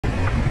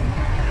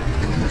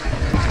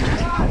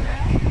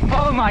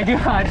my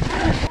God.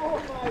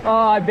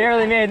 Oh, I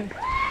barely made.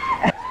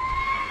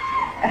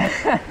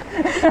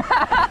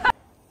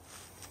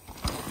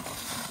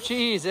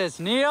 Jesus,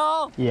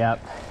 Neil. Yep.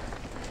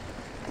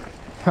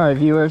 All right,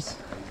 viewers.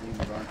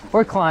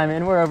 We're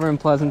climbing. We're over in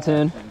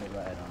Pleasanton.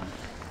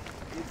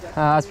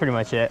 That's pretty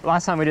much it.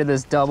 Last time we did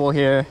this double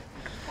here,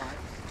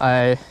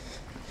 I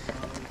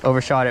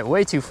overshot it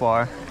way too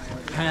far.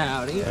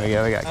 Howdy. There we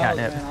go. We got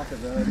catnip.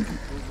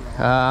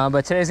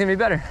 But today's gonna be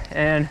better.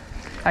 And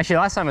actually,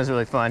 last time was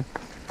really fun.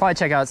 Probably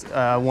check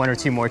out 1 or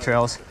 2 more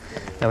trails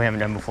that we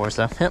haven't done before.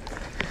 So, yep.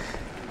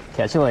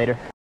 Catch you later.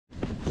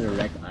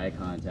 Direct eye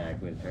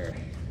contact with her.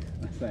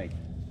 It's like,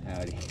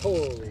 howdy.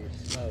 Holy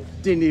smokes.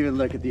 Didn't even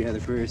look at the other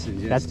person.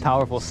 Just, That's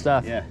powerful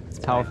stuff. Yeah. It's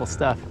powerful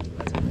stuff.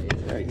 That's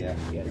amazing. There you go.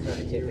 You gotta turn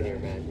the tip in here,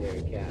 man. There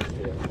you cast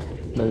too.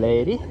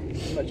 Milady.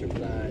 Much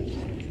obliged.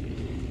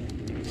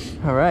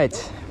 All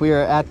right, we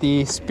are at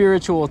the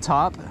spiritual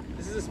top.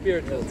 This is a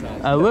spiritual top.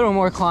 A little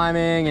more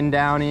climbing and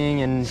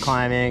downing and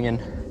climbing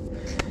and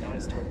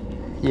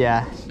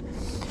yeah.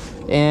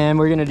 And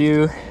we're gonna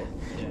do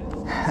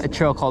a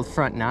trail called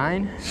Front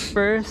 9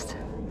 first.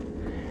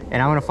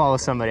 And I'm gonna follow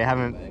somebody. I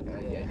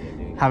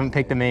haven't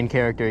picked the main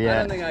character yet. I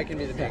don't think I can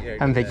be the main character.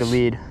 I haven't picked the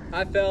lead.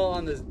 I fell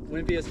on the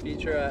wimpiest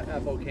feature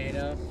at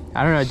Volcano.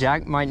 I don't know,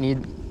 Jack might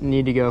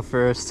need to go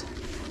first.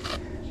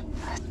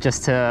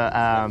 Just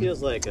to it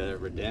feels like a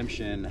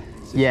redemption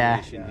situation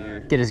yeah, here.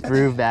 Get his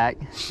groove back,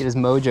 get his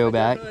mojo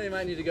back. I definitely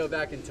might need to go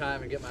back in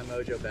time and get my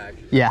mojo back.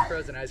 Yeah.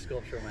 Frozen ice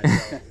sculpture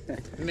myself.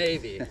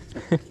 Maybe.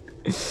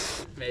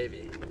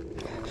 Maybe.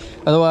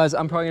 Otherwise,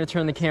 I'm probably gonna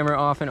turn the camera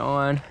off and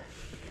on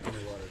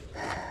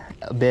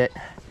a bit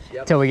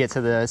until we get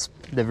to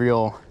the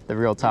real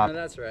top. No,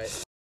 that's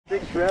right.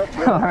 Big trail.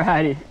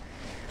 Alrighty,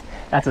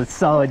 that's a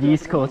solid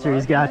yeast culture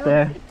he's got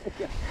there.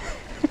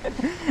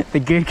 The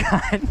good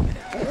kind.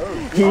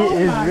 He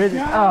is risen.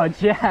 Oh,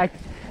 Jack.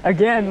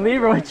 Again,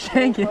 Leroy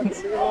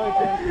Jenkins.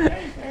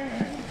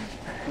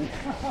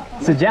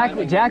 So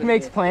Jack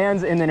makes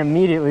plans and then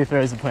immediately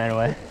throws the plan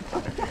away.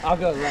 I'll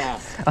go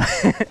last.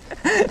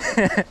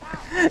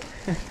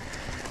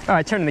 All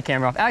right, turning the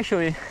camera off.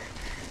 Actually,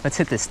 let's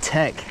hit this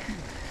tech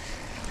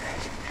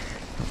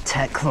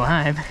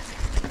climb.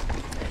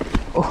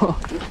 Oh.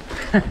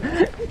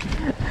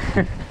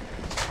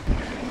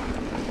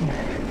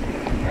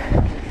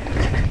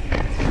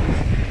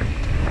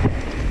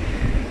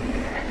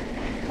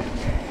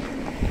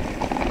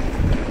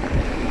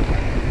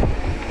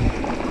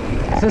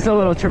 This is a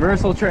little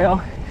traversal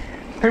trail.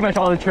 Pretty much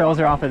all the trails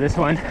are off of this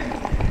one.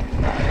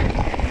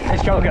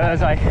 This trail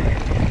goes like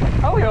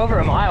probably over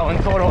a mile in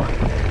total.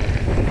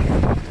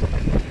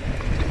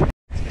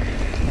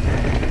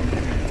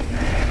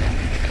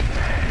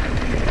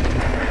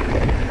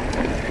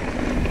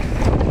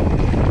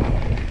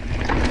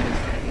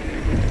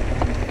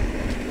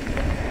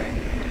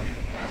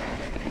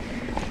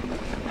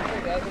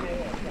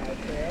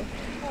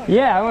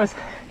 Yeah,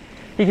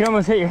 you can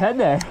almost hit your head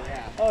there.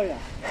 Yeah. Oh yeah.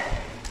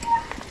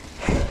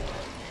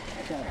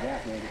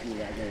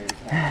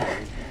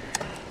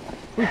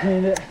 We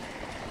cleaned it.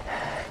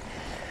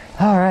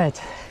 All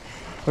right,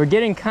 we're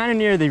getting kind of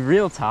near the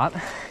real top.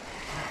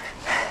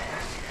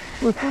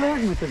 We're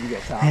flirting with the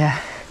real top. Yeah.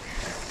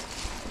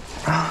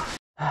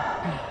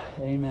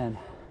 Amen.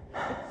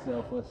 It's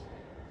selfless.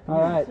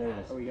 All right.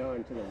 Are we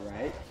going to the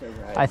right or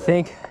right? I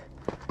think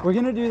We're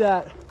gonna do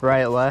that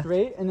right, left.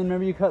 straight, and then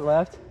remember you cut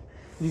left.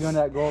 You go into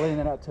that goalie and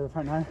then out to the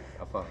front 9.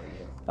 I'll follow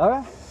you. All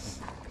right.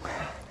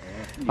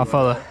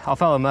 I'll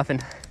follow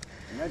Muffin.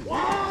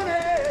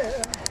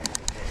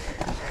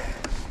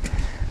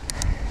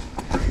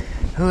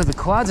 Ooh, the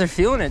quads are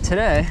feeling it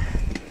today.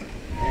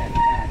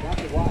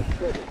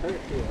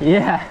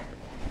 Yeah.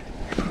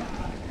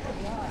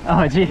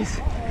 Oh, geez.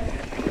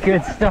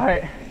 Good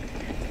start.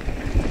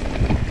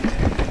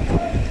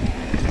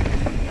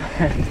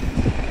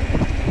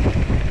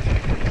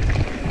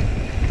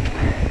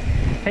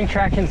 I think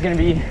traction's gonna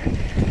be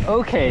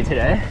okay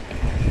today.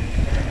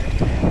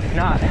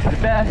 Not the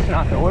best,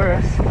 not the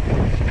worst.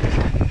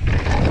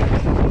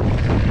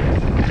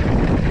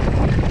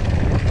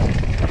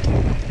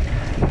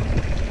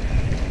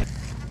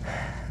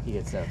 He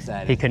gets so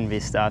excited. He couldn't be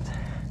stopped.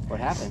 What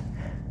happened?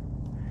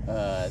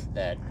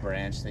 That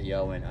branch that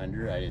y'all went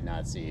under, I did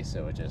not see,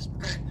 so it just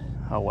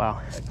Oh,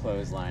 wow.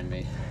 clotheslined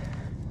me.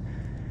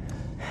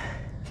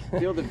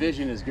 Field of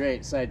vision is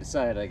great side to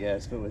side, I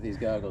guess, but with these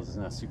goggles, it's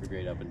not super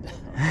great up and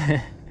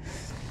down.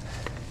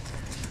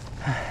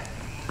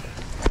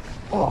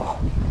 Oh.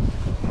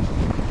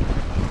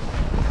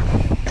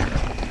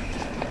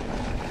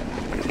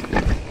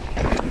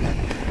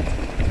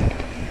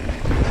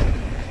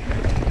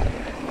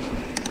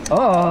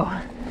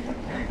 Oh.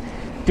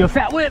 Do a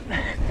fat whip.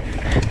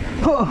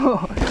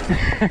 Oh.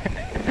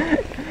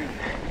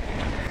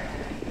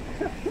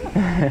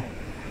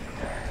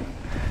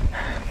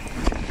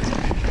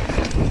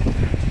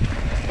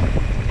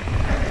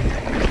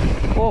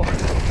 Oh.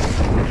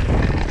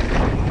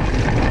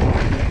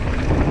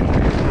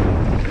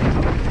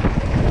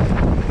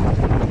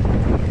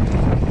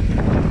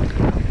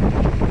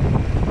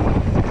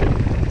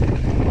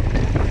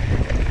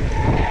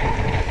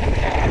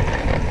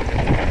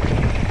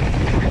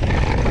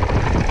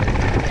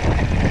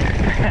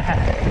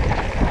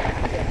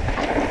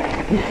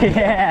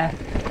 Yeah.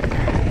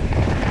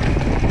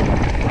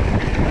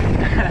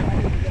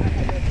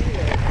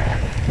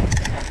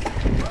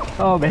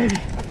 Oh, baby.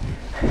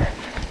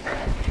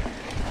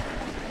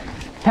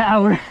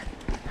 Power.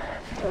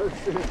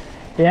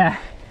 Yeah,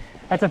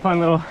 that's a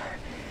fun little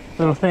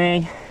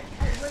thing.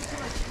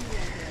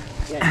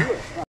 Yeah,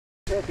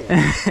 do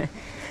it.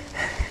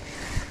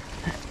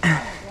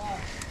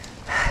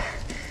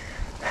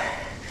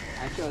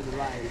 I showed the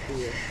line to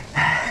you.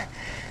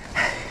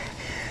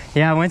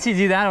 Yeah, once you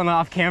do that on the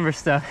off-camera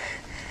stuff,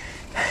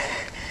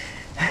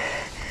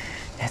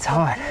 it's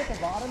hard. At the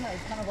bottom, I was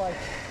kind of like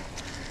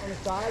on the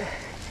side.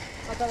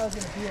 I thought I was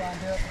going to beeline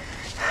to it.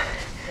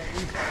 But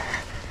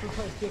we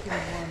played chicken in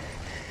one.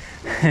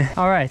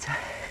 All right,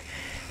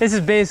 this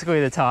is basically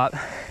the top.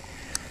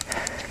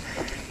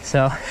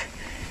 So,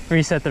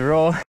 reset the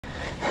roll.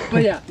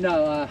 But yeah,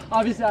 no,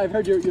 obviously I've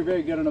heard you're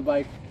very good on a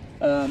bike.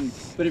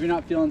 But if you're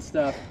not feeling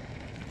stuff,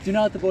 do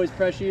not let the boys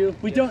pressure you.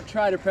 We don't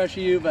try to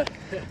pressure you, but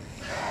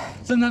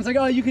sometimes like,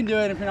 oh, you can do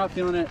it. If you're not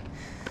feeling it,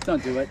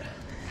 don't do it.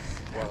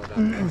 Well,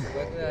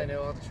 luckily I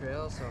know all the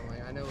trails, so I'm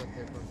like, I know what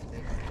they're supposed to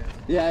take.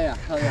 Yeah,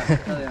 hell yeah,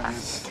 man.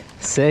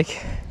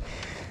 Sick.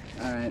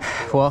 All right.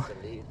 Well,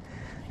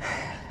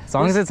 as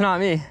long as it's not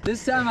me.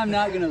 This time I'm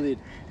not gonna lead.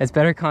 It's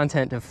better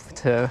content to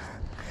follow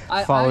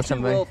I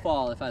somebody. I will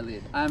fall if I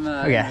lead.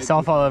 Okay, so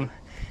I'll follow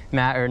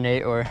Matt or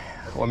Nate or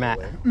Matt.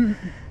 Is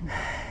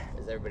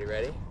everybody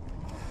ready?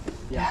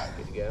 Yeah.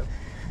 Good to go?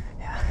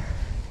 Yeah.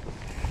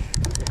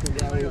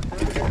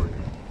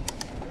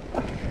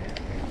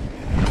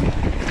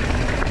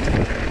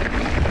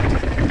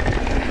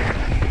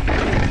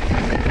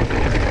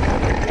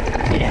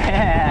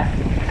 Yeah.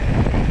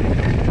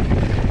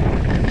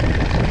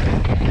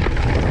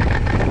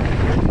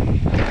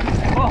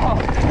 Whoa.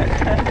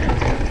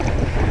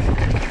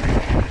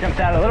 Jumped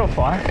out a little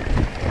far.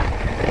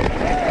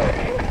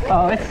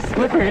 Oh, it's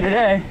slippery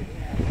today.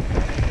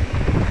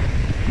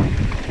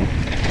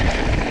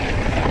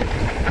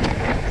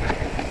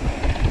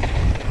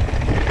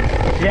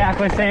 Jack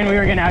was saying we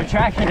were gonna have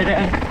traction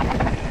today.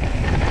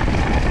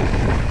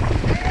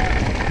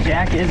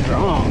 Jack is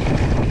wrong.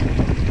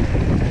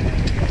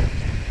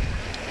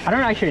 I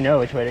don't actually know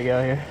which way to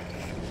go here.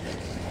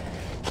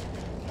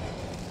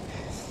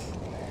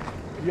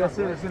 You guys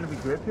said it's gonna be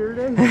grip here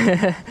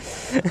today?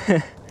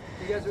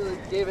 You guys really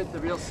gave it the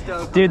real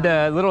stoke. Dude,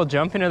 the little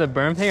jump into the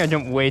berm thing, I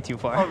jumped way too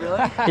far. Oh,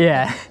 really?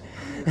 Yeah.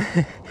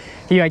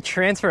 He like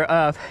transfer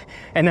up,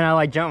 and then I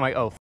like jump like,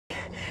 oh, f***,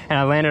 and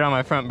I landed on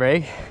my front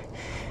brake.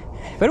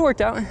 But it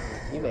worked out.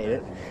 You made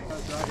it.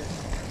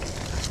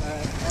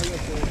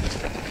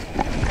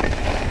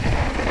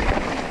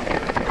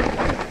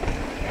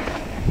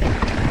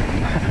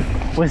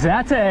 Was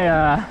that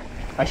a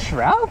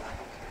shroud?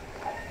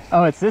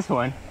 Oh, it's this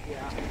one.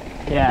 Yeah.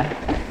 Yeah.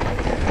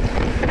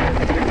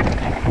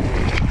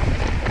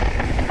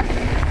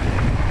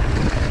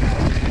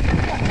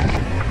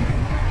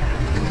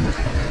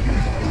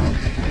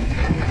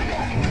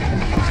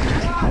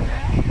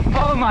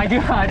 Oh my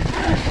God.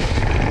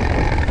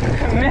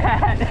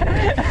 Matt.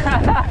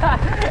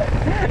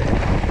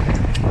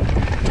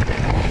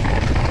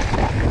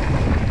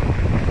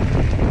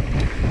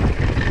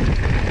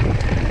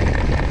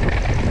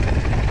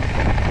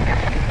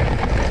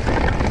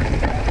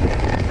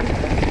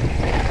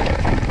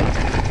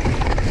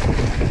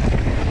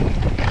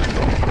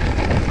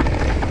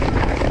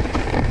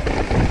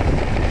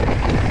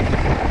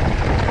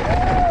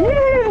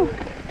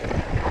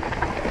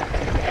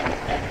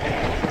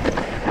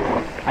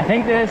 I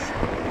think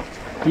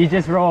you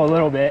just roll a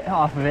little bit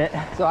off of it.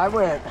 So I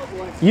went.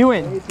 You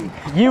went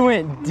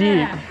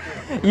deep.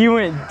 You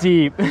went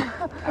deep.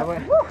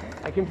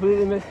 I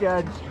completely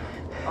misjudged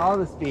all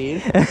the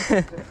speed.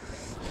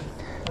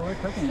 We're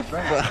cooking it,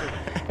 right?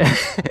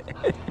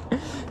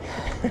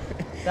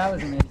 That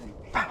was amazing.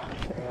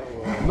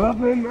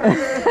 Muffin.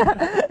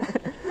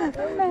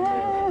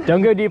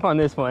 Don't go deep on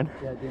this one.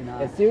 Yeah, do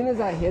not. As soon as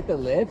I hit the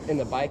lip and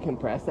the bike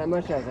compressed that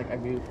much, I was like, I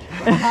moved.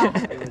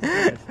 It was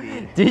so much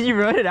speed. Dude, you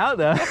rode it out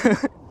though.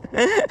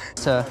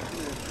 So,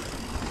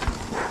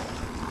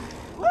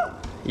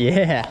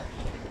 yeah.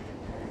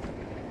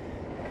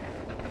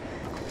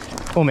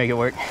 We'll make it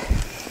work.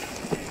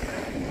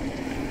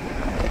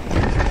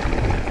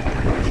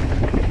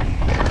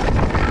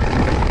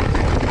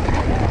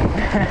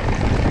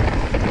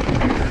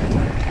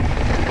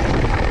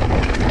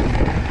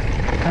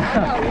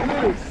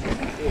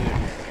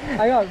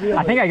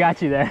 I think I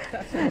got you there.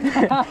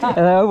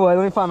 Oh boy,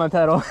 let me find my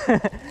pedal.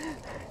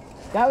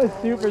 That was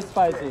super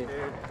spicy.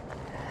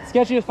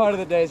 Sketchiest part of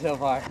the day so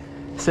far.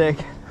 Sick.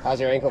 How's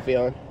your ankle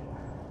feeling?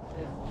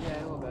 Yeah, a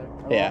little better.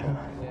 Yeah.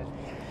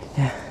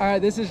 All right,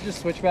 this is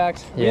just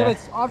switchbacks. We Yeah. have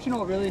this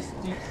optional really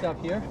steep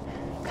stuff here,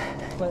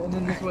 and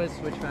then this was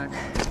switchbacks. I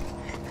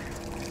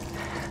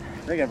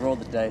think I've rolled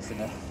the dice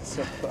enough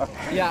so far.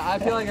 Yeah, I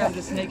feel like I'm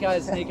just snake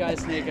eyes, snake eyes,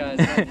 snake eyes.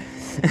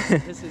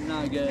 This is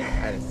not good. I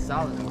had a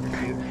solid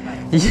overshoot.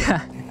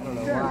 Yeah. I don't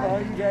know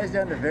following you guys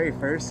down the very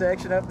first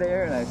section up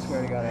there, and I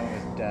swear to God, I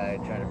almost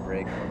died trying to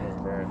break one of those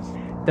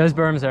berms. Those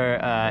berms are,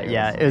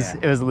 yeah, it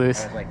was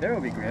loose. I was like, there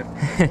will be grip.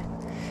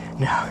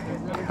 No.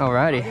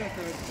 Alrighty.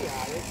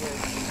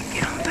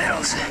 Get on the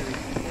pedals.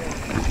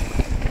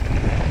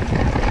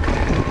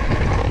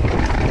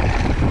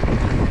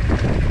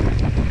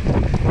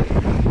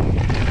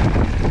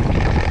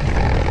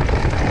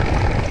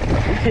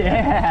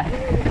 Yeah.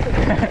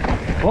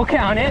 We'll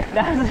count it.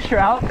 That was a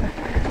trout.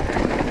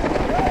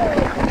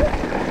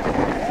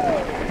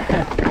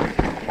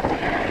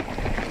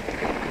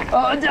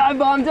 Oh, dive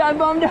bomb, dive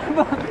bomb, dive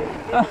bomb.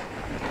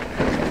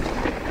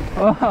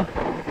 Oh.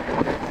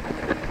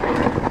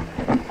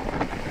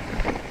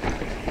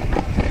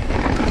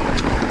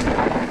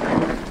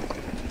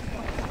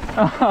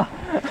 Oh.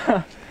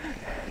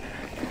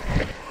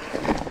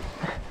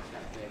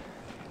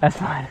 That's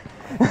fine.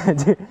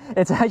 Dude,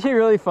 it's actually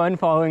really fun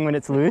following when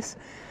it's loose.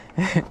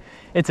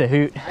 It's a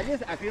hoot.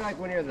 I feel like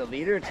when you're the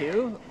leader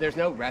too, there's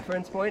no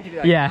reference point to be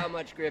like, yeah. How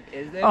much grip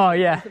is there? Oh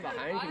yeah. The person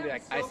behind can be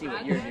like, I see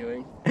what you're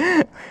doing.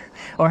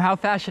 Or how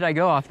fast should I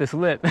go off this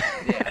lip?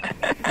 Yeah.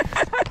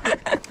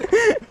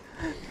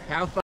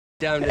 How far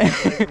down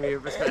is it from your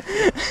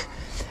perspective?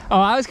 Oh,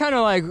 I was kind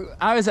of like,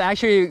 I was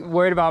actually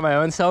worried about my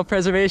own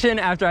self-preservation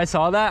after I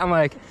saw that. I'm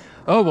like,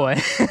 oh boy.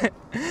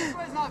 This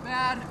one's not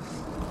bad.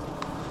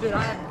 Dude,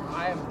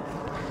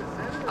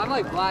 I'm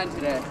like blind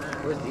today.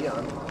 Where's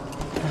Dion?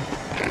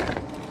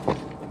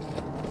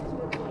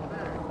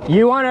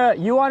 You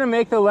wanna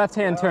make the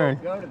left-hand turn.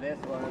 Go to this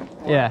one.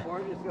 Yeah. Or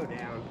just go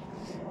down.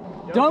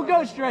 Don't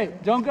go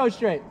straight. Don't go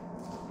straight.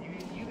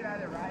 You can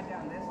either ride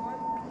down this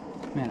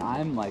one. Man,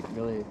 I'm like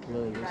really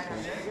loose.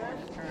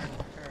 Turn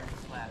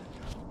flat.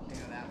 You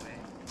go that way.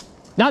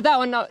 Not that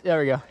one. No. There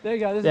we go. There you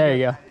go. There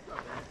you go.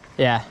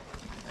 Yeah.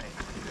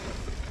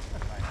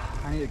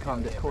 I need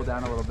to cool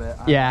down a little bit.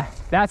 Yeah.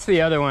 That's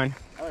the other one.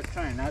 I was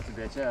trying not to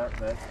bitch out,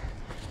 but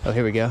Oh,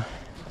 here we go.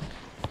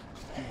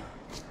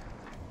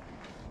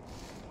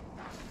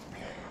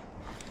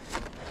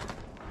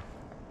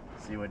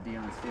 see what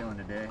Dion's feeling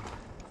today.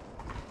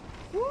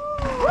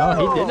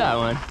 Oh, he did that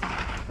one.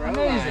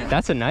 Amazing.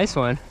 That's a nice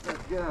one.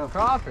 Let's go.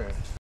 Crawford.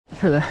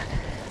 For the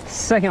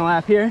second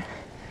lap here,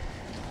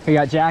 we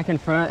got Jack in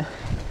front.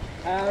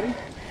 Howdy.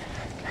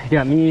 We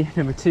got me,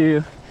 number 2.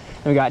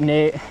 And we got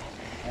Nate,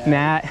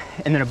 Matt,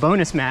 and then a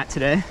bonus Matt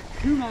today.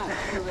 Two Matt.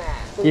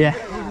 Yeah.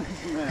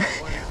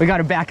 We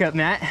got a backup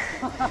Matt.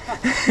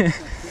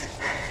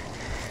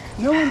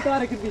 No one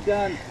thought it could be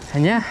done.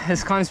 And yeah,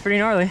 this climb's pretty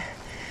gnarly.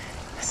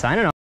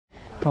 Signing off.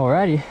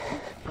 Alrighty.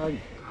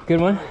 Good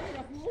one.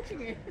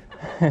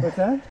 What's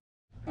that?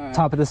 All right.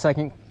 Top of the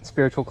second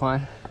spiritual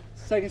climb.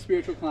 Second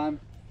spiritual climb.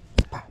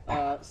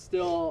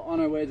 Still on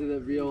our way to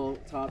the real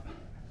top,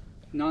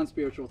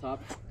 non-spiritual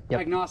top. Yep.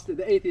 Agnostic,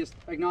 the atheist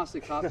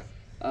agnostic top.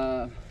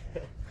 I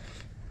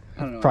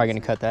don't know. Probably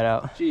gonna cut that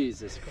out.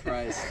 Jesus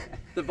Christ.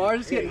 The bar's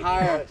just getting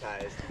higher.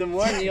 The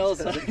more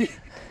Neil's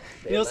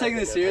taking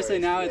this seriously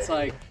now, it's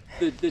like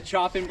the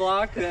chopping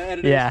block, the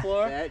editor's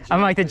floor.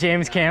 I'm like the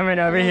James Cameron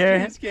over here.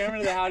 James Cameron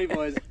to the Howdy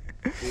Boys.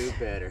 Do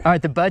better. All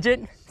right, the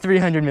budget,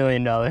 $300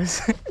 million.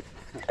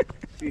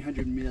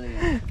 300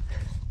 million.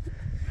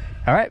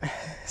 All right,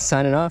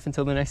 signing off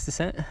until the next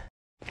descent.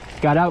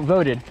 Got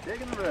outvoted.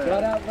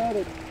 Got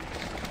outvoted.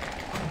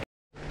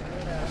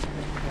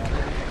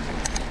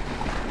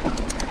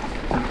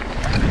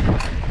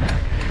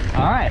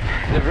 All right,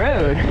 the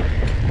road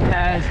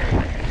has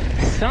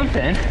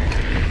something.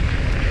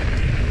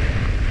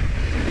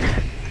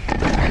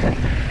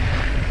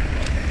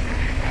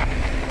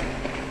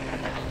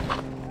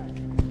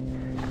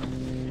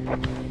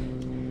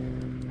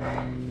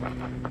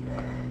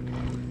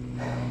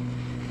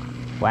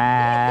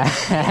 Wow.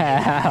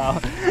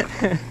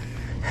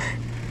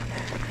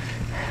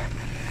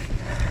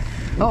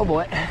 Oh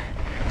boy.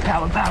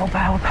 Power, power,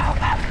 power, power,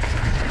 power.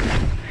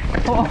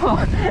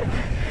 Oh.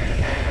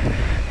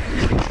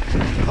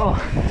 Oh.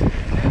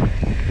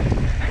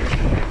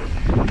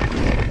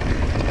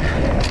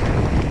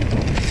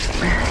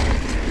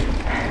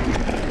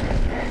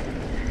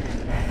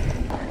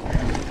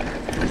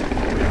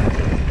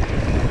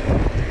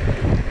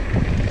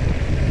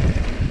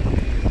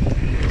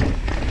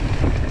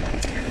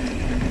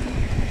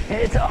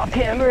 It's off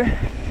camber.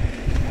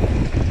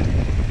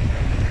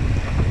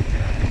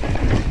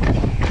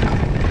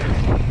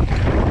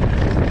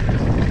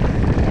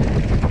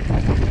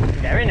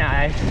 Very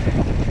nice.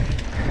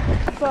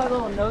 I saw a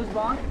little nose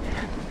bonk.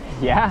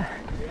 Yeah.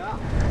 Yeah.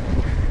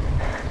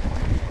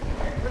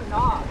 Good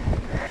knob.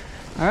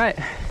 All right.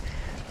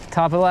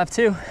 Top of lap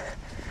 2.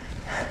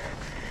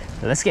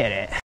 Let's get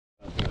it.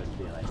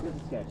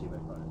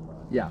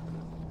 Yeah.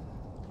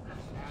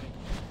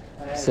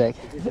 Sick.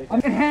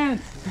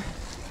 Enhance.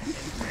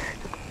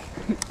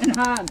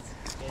 Enhance.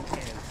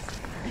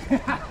 All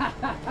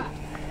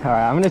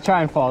right, I'm gonna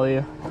try and follow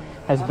you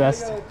as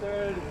best. Go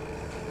third,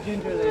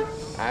 gingerly.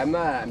 I'm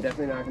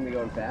definitely not gonna be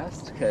going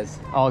fast because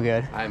All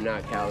good. I'm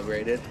not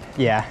calibrated.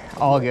 Yeah,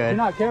 all Do good.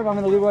 not care if I'm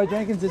in the Leroy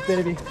Jenkins this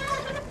baby.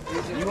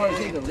 You want to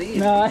take the lead?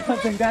 No, I don't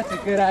think that's a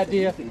good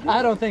idea.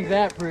 I don't think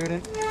that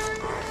prudent.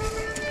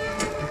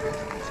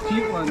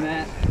 Cute one,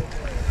 that.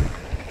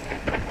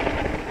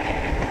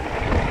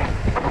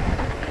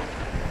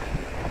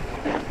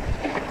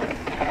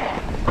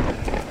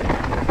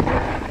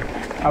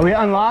 Are we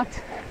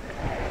unlocked?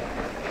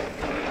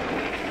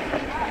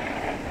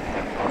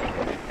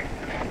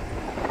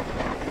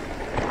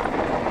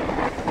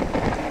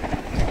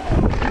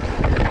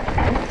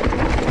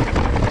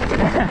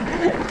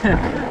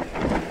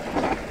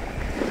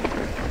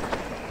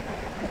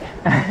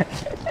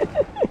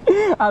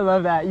 I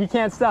love that. You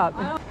can't stop.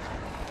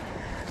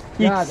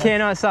 You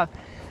cannot stop.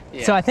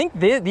 Yeah. So I think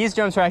these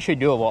jumps are actually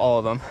doable, all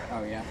of them.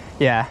 Oh yeah.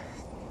 Yeah.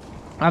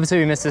 Obviously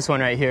we missed this one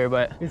right here,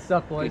 but Good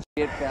stuff, boys.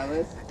 Good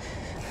fellas.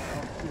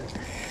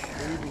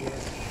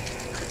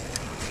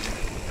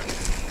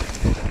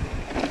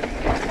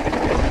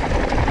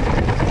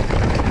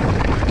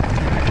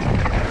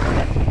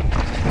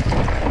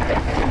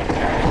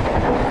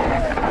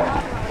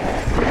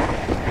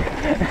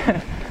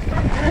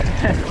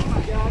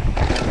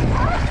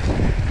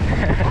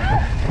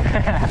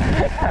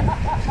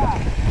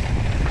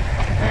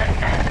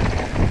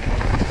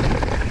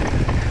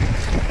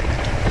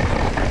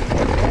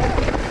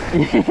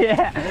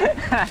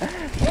 yeah.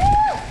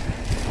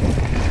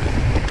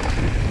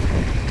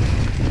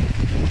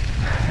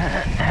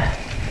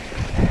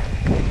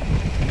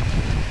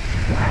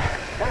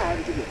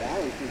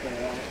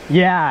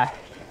 Yeah,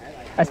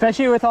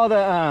 especially with all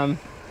the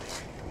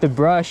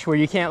brush where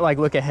you can't like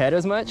look ahead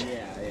as much.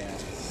 Yeah,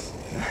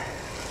 yeah.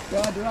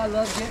 God, do I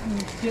love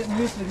getting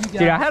loose with you guys.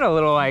 Dude, I had a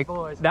little like,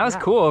 Boys. that was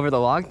cool over the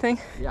log thing.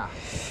 Yeah.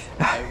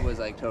 I was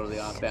like totally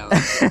off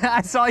balance.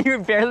 I saw you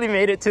barely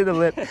made it to the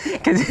lip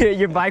because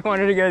your bike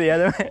wanted to go the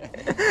other way.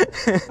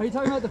 Are you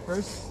talking about the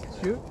first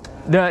shoot?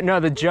 No,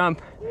 the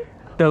jump.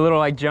 The little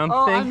like jump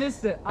Oh, thing. I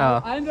missed it.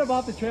 Oh. I ended up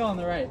off the trail on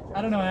the right.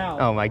 I don't know how.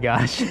 Oh my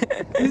gosh.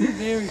 This is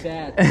very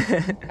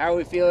bad. How are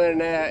we feeling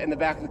in the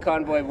back of the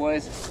convoy,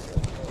 boys?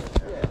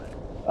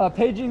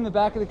 Paging the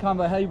back of the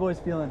convoy. How you boys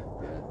feeling?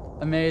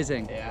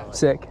 Amazing. Yeah.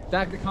 Sick.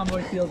 Back of the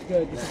convoy feels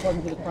good. Just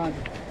welcome to the front.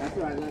 That's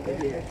what I love to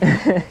hear.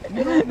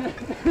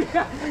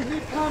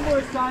 This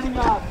convoy signing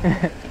off.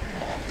 It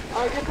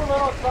gets a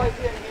little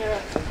spicy in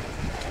here,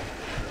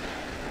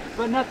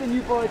 but nothing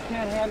you boys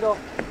can't handle.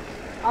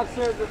 I've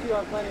served with you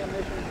on plenty of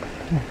missions.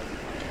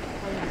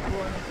 Plenty of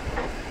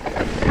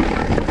deployments.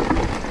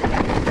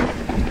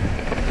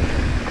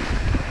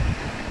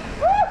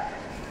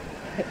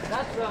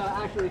 That's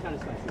actually kind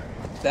of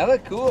spicy. That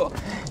looked cool.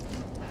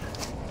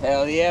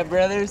 Hell yeah,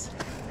 brothers.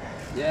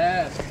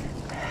 Yes.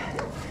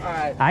 All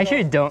right. I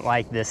actually don't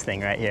like this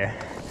thing right here.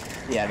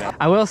 Yeah, no.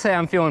 I will say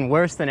I'm feeling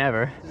worse than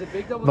ever. There's a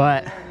big double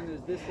But down and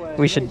there's this way.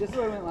 we should- This is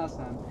where we went last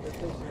time.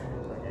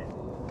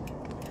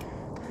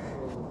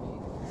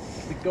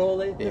 The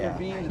goalie, the Yeah.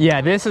 ravine.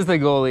 Yeah, this is the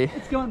goalie.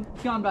 It's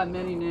gone by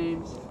many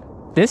names.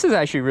 This is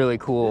actually really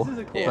cool. This is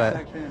a cool but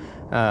section.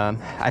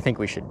 I think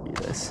we should do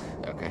this.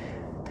 Okay.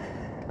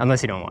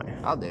 Unless you don't want to.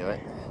 I'll do it.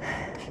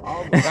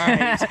 All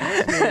right,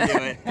 let's do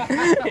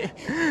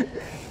it.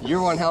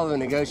 You're one hell of a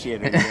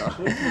negotiator, Neil.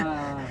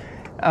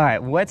 All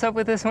right, what's up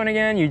with this one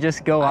again? You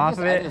just go off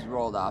of I it? just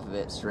rolled off of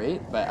it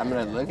straight, but I'm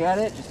gonna look at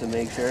it just to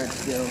make sure it's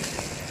still.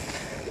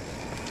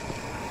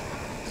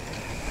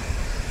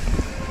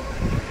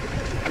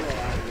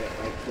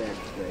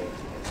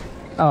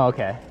 Oh,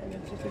 okay.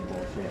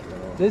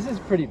 This is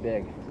pretty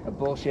big. A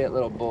bullshit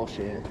little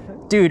bullshit.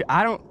 Dude,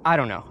 I don't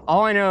know.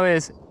 All I know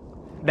is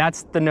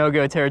that's the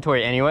no-go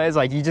territory anyways.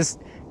 Like you're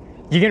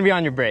gonna be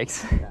on your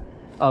brakes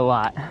a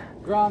lot.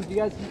 Groms, you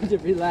guys need to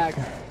relax.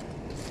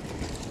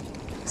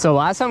 So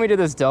last time we did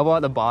this double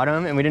at the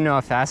bottom and we didn't know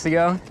how fast to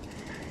go.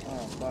 Oh,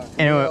 fuck.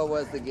 And it Neil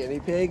was the guinea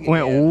pig.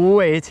 went and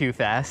way too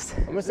fast.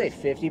 I'm gonna say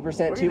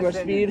 50% too much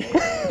speed.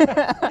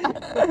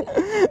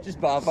 Just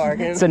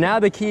ballparking. So now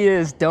the key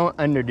is don't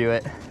underdo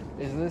it.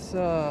 Is this,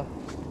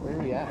 where are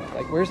we at?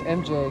 Like, where's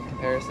MJ in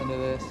comparison to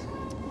this?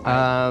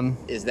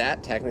 Is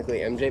that technically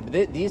MJ?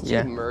 But these two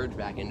Yeah. merge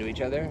back into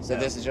each other. So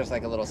this is just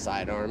like a little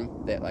sidearm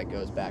that like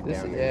goes back This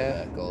down is- into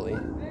yeah. the goalie.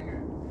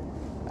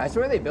 I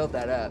swear they built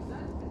that up.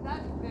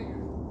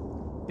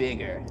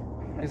 Bigger.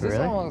 Is this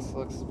Really? almost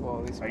looks, well,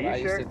 at least Are what you I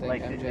used sure? to think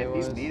Like, MJ if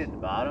was. these meet at the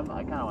bottom,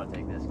 I kind of want to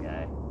take this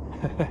guy.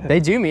 They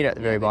do meet at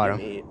the very They do bottom.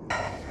 meet.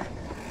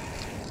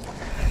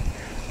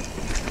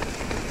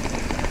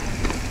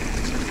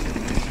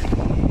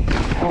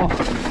 Oh.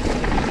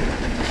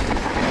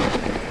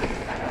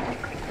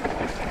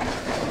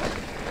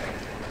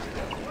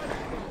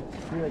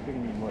 I feel like you're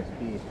gonna need more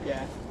speed.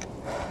 Yeah.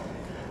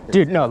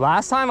 Dude, no,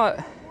 last time I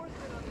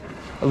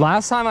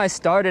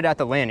started at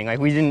the landing, like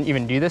we didn't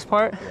even do this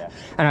part,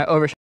 and I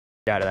overshot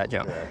out of that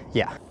jump.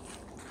 Yeah.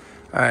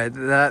 All right,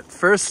 that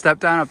first step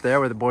down up there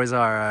where the boys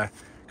are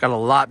got a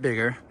lot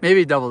bigger,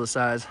 maybe double the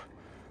size.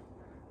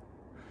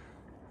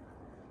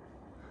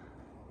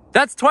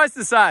 That's twice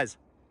the size.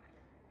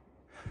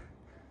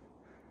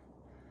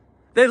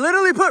 They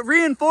literally put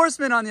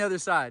reinforcement on the other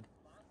side.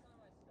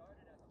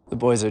 The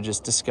boys are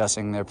just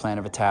discussing their plan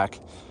of attack.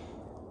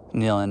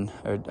 Neil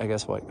or I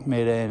guess what,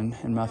 Mayday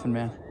and Muffin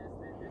Man.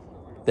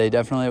 They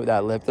definitely, with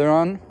that lip they're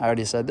on, I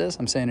already said this,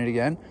 I'm saying it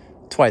again,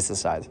 twice the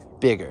size,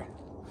 bigger.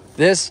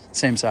 This,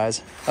 same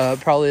size,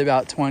 probably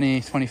about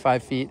 20,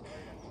 25 feet.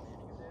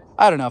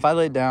 I don't know, if I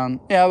laid down,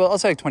 yeah, well, I'll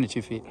say like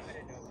 22 feet.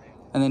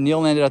 And then Neil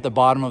landed at the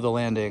bottom of the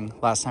landing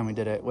last time we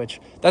did it, which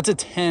that's a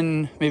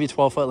 10, maybe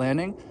 12 foot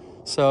landing.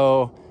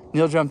 So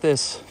Neil jumped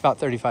this about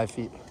 35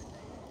 feet,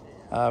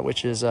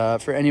 which is,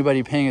 for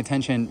anybody paying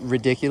attention,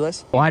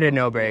 ridiculous. Well, I did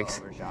no brakes.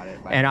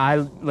 And I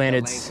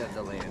landed. The length of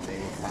the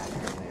landing, past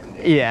the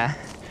landing. Yeah.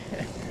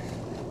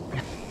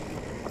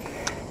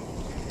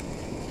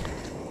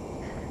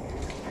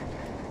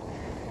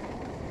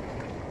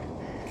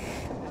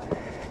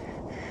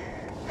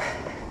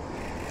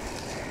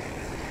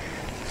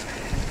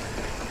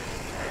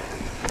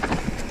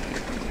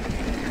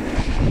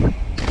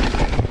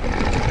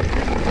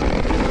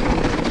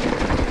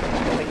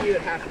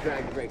 Have to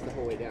drag the brakes the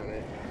whole way down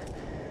it.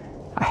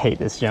 I hate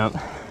this jump.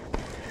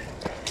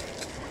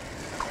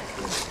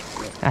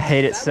 I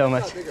hate it so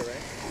much. Bigger, right?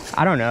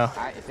 I don't know.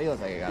 It feels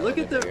like it got Look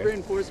a at little the bit bigger.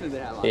 reinforcement they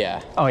have on.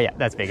 Yeah. Oh yeah,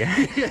 that's bigger.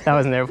 That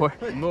wasn't there before.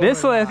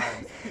 This lip.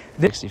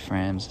 60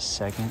 frames a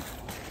second.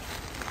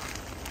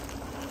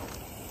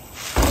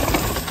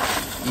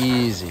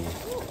 Easy.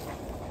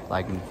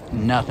 Like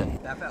nothing.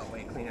 That felt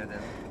way cleaner than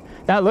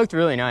That looked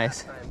really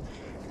nice. time.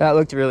 That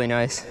looked really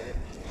nice.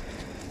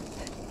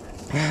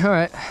 All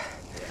right.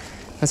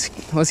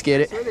 Let's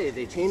get it. So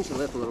they changed the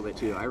lip a little bit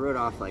too. I rode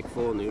off like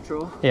full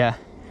neutral, Yeah.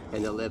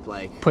 and the lip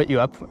like Put you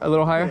up a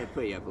little higher?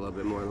 put you up a little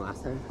bit more than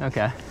last time.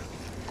 Okay.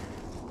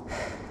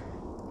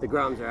 The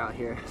Groms are out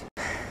here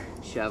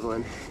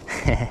shoveling.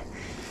 Yeah,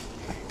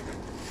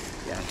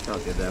 it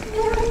felt good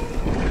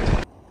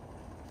though.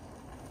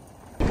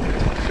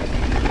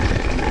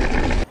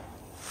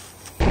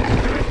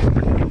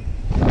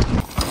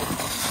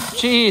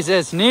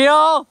 Jesus,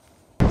 Neil!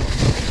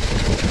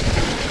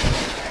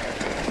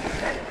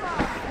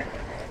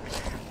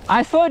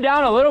 I slowed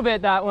down a little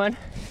bit that one.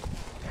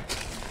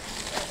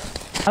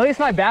 At least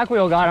my back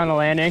wheel got on the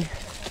landing.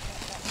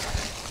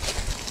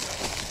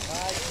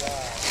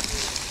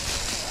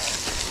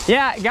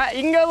 Yeah,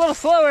 you can go a little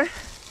slower.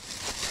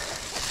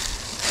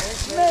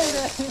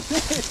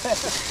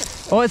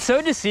 Well, it's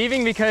so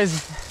deceiving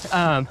because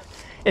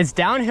it's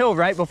downhill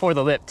right before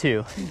the lip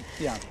too.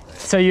 Yeah.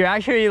 So you're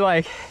actually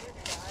like,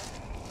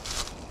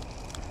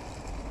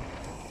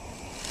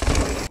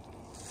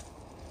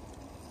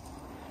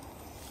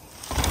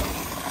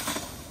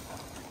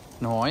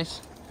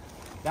 Nice.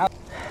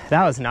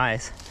 that was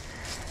nice.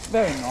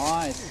 Very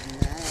nice.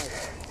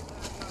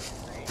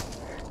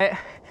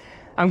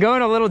 I'm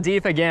going a little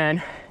deep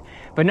again,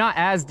 but not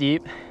as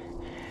deep.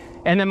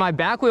 And then my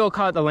back wheel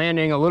caught the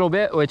landing a little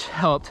bit, which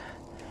helped.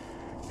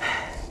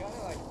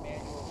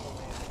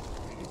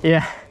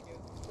 Yeah.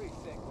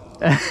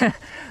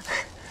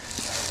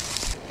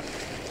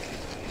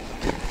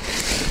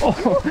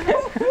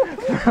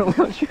 Oh,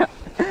 watch out.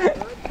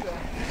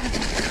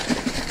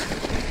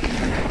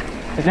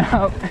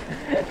 No.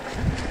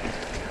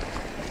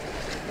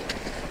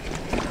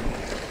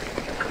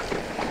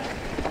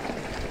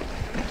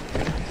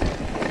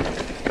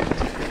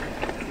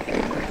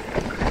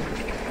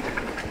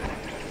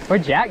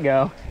 Where'd Jack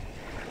go?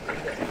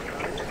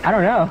 I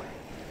don't know.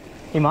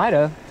 He might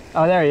have.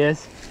 Oh, there he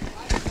is.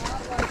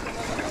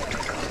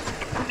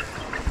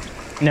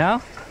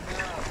 No?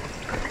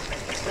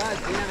 God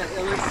damn it,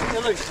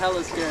 it looks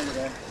hella scary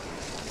today.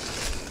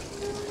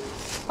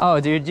 Oh,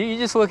 dude, you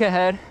just look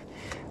ahead.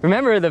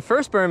 Remember, the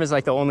first berm is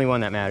like the only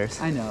one that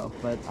matters. I know,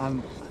 but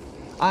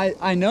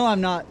I know I'm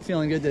not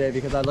feeling good today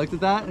because I looked at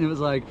that and it was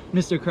like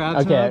Mr.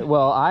 Krabs. Okay, mode.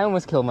 well, I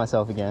almost killed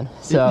myself again.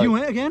 So You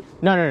went again?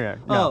 No.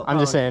 Oh, I'm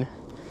just okay. saying.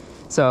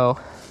 So,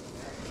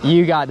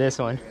 you got this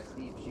one.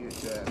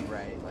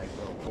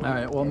 All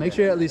right, well, make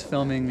sure you're at least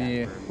filming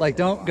me. Like,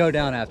 don't go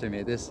down after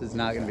me. This is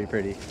not gonna be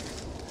pretty.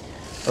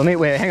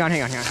 Wait, hang on.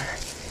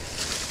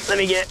 Let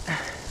me get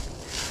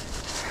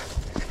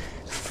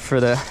for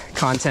the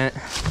content.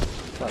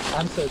 Look,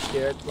 I'm so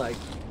scared. Like,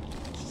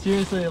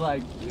 seriously,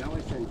 like, You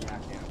always send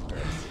Jack down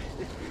first.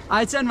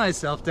 I'd send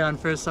myself down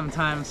first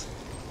sometimes.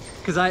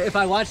 Because if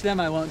I watch them,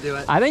 I won't do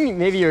it. I think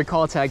maybe your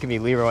call tag could be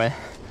Leroy.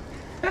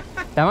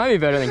 That might be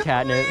better than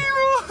catnip.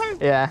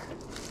 Yeah.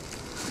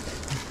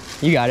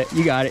 You got it.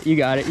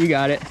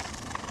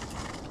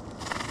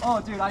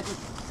 Oh, dude, I just...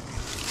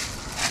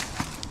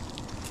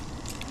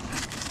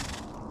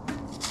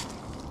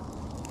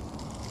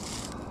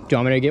 Do you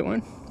want me to get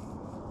one?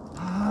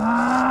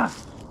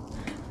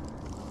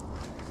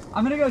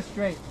 I'm gonna go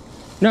straight.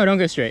 No, don't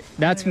go straight.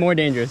 That's more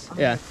dangerous. I'm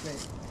gonna Yeah. go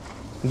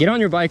straight. Get on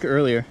your bike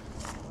earlier.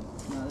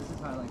 No, this is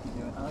how I like to do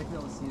it. I like to be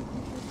able to see the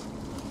future.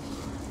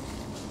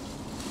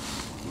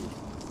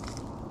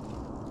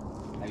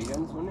 Have you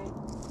done swimming?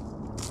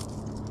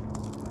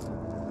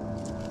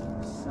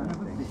 Son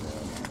of a bitch.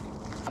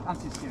 I'm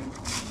too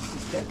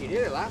scared. You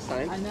did it last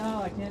time. I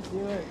know, I can't do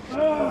it.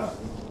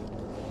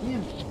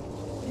 Damn.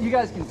 You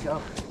guys can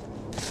go.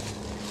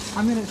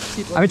 I'm gonna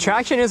keep I mean,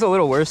 traction is a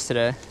little worse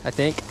today, I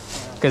think,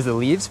 because of the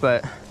leaves,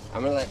 but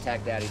I'm gonna let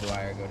Tack Daddy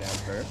Dwyer go down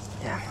first.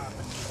 Yeah.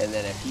 And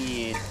then if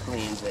he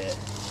cleans it,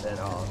 then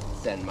I'll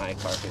send my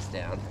carcass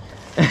down.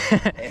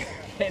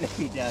 And if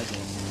he doesn't,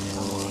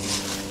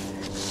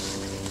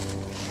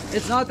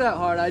 It's not that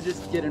hard. I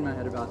just get in my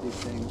head about these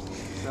things.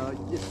 So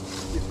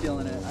you're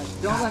feeling it.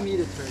 Don't let me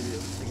deter you.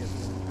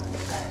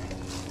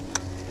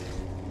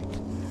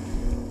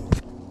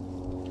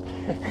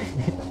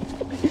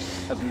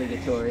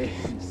 obligatory.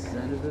 You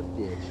son of a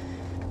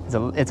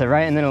bitch. It's a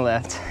right and then a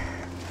left.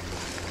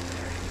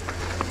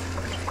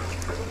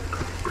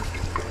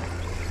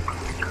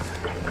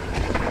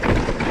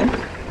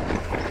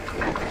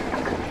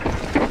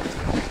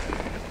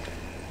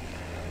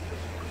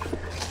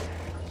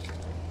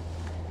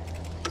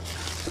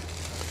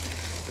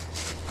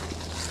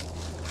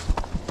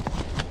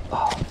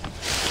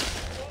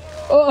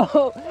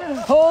 Oh,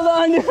 hold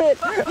on to it.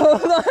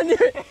 Hold on to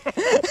it.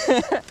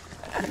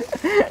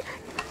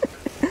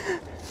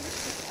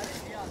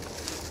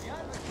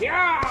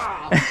 Yeah!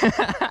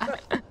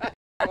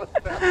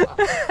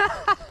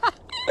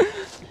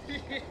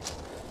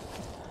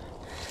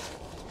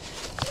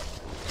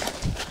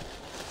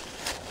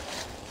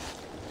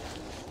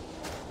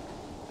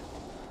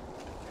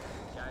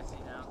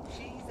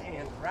 Cheese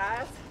and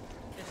rice.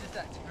 It's just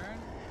that turn.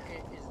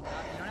 It is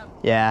not. You don't have.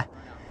 Yeah.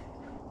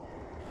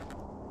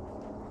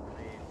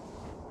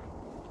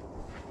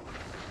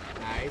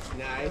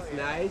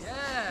 Nice.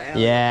 Yeah.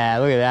 Yeah,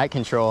 look at that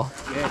control.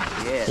 Good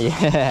shit.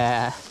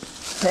 Yeah.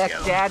 Tech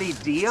Daddy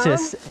Dion?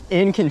 Just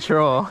in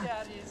control.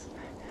 Daddies.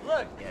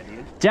 Look. Yeah,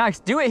 dude. Jax,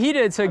 do what he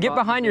did, so get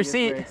behind your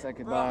seat.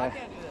 Bro, I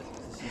can't do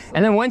this.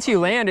 And then once you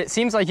land, it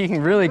seems like you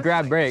can really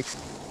grab brakes.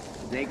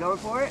 They going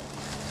for it?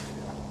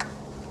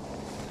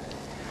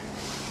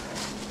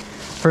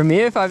 For me,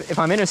 if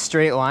I'm in a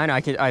straight line,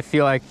 I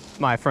feel like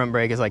my front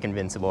brake is like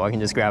invincible. I can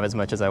just grab as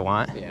much as I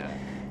want. Yeah.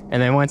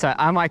 And then once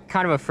I'm like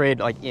kind of afraid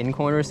like in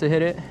corners to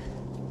hit it.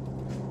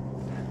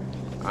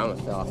 I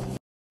almost fell off.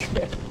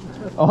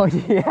 Oh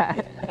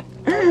yeah.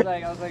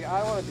 I was like,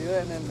 I want to do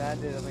it, and then Matt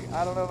did. I was like,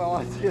 I don't know if I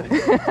want to do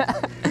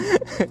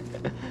it.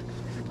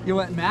 You know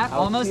what Matt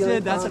almost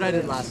did? That's what I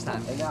did last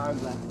time. And now I'm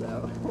left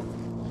though.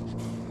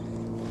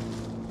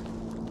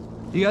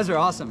 You guys are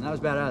awesome. That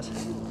was badass.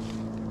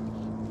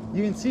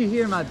 You can see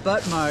here my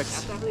butt marks.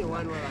 That's definitely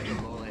one where like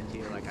a bullet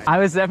too. Like I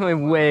was definitely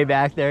way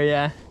back there,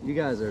 yeah. You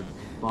guys are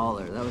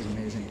baller. That was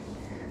amazing.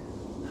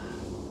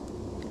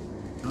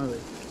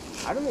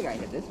 I don't think I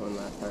hit this one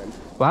last time.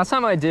 Last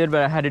time I did,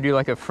 but I had to do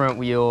like a front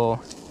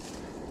wheel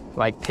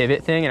like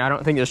pivot thing, and I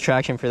don't think there's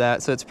traction for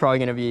that, so it's probably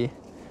gonna be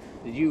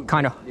Did you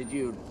kind of. Did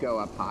you go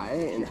up high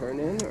and turn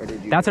in, or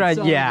did you? That's what I.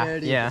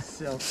 Yeah.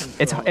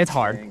 It's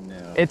hard.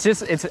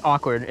 It's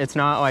awkward. It's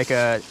not like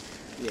a.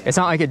 Yeah. It's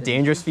not like a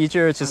dangerous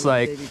feature. It's just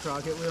like Baby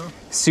Crockett wheel.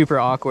 super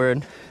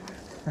awkward.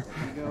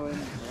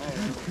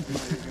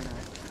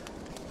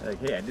 Like,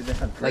 hey, I did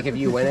that. Like if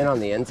you went in on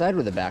the inside,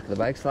 would the back of the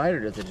bike slide, or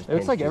does it just? It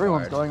looks pinch like too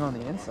everyone's hard? going on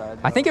the inside.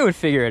 I think it would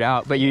figure it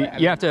out, but you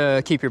have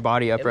to keep your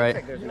body It looks upright.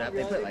 like there's not,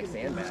 they put like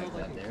sandbags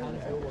up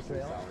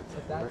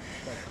there.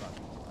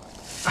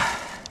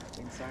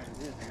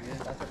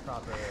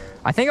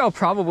 I think I'll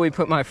probably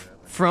put my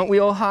front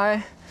wheel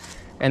high,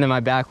 and then my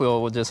back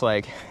wheel will just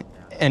like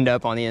end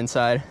up on the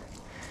inside.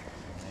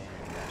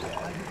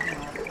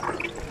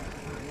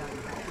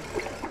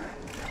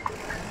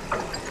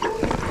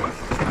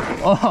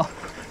 Oh,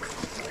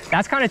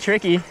 that's kind of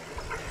tricky.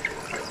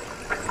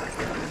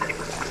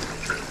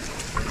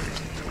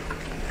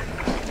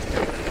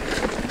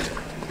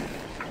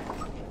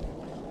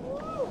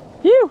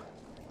 Phew.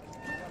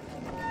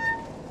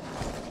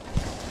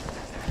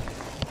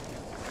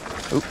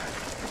 Oop.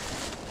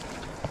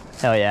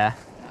 Hell yeah.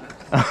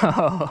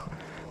 Oh.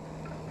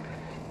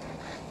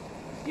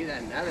 Do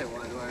that another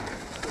one where I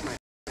put my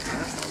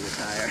nuts on the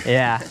tire.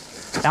 Yeah.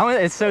 That one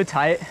is so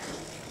tight.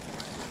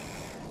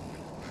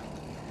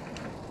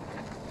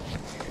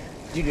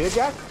 Did you do it,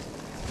 Jack?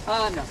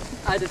 No,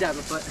 I did have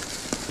a foot.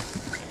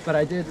 But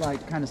I did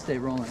like kind of stay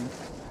rolling.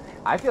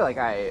 I feel like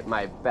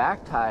my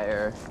back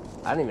tire,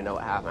 I don't even know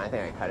what happened. I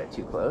think I cut it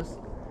too close,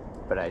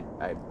 but I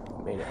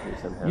made it through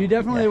somehow. You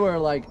definitely were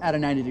like at a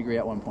 90 degree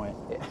at one point.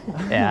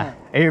 Yeah.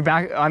 And your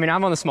back, I mean,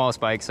 I'm on the smallest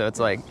bike, so it's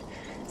like,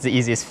 it's the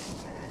easiest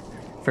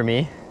for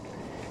me.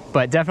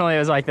 But definitely it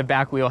was like the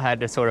back wheel had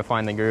to sort of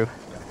find the groove.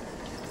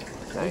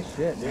 Nice. Oh,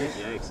 shit, dude. Big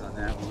yikes on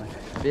that one.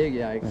 Big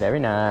yikes. Very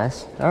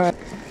nice. All right.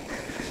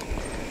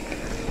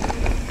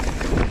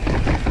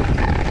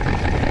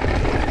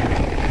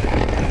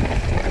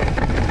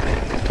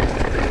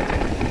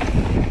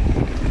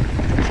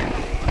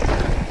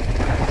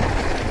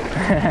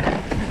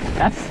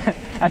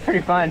 That's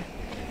pretty fun.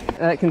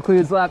 That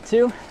concludes lap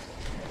 2.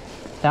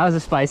 That was a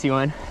spicy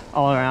one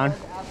all around.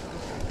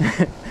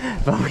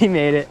 But we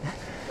made it.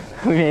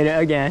 We made it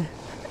again.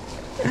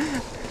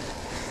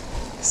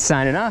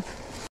 Signing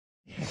off.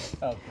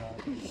 Oh god.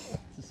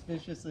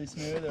 Suspiciously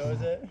smooth, or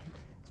was it?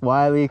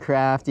 Wily,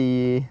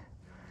 crafty.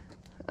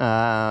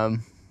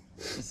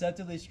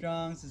 Deceptively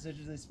strong,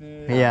 suspiciously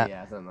smooth. Yeah.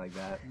 Yeah, something like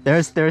that.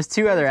 There's 2 other There's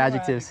more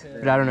adjectives,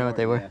 adjectives. but I don't know what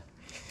they were. Yeah.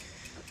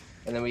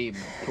 And then we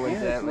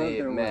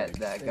coincidentally met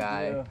that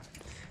guy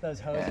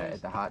Those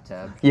at the hot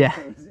tub. Yeah.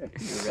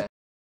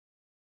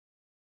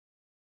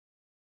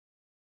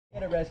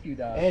 Get a rescue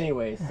dog.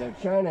 Anyway, so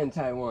China and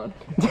Taiwan.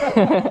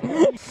 Yeah,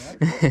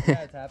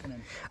 it's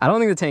happening. I don't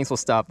think the tanks will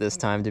stop this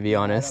time, to be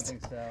honest. I don't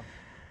think so.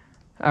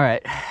 All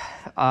right.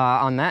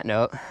 On that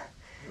note,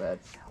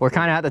 we're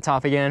kind of at the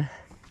top again.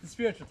 The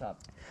spiritual top.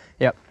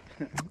 Yep.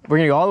 We're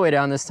gonna go all the way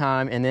down this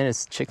time, and then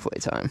it's Chick-fil-A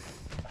time.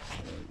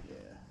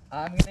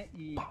 I'm gonna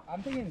eat.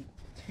 I'm thinking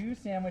 2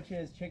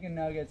 sandwiches, chicken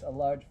nuggets, a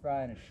large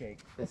fry, and a shake.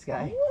 This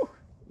guy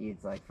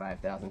eats like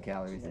 5,000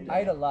 calories a day.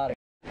 I eat a lot of.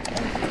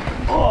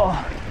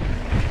 Oh.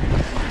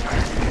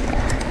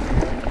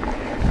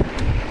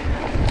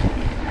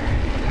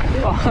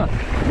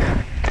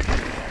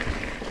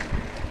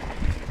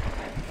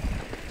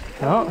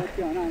 Oh. What's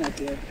going on up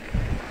here?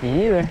 Me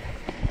neither.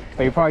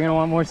 But you're probably gonna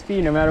want more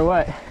speed no matter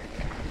what.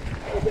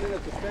 Opening the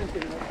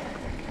suspension.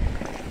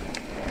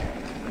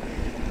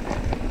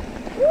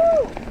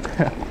 Woo!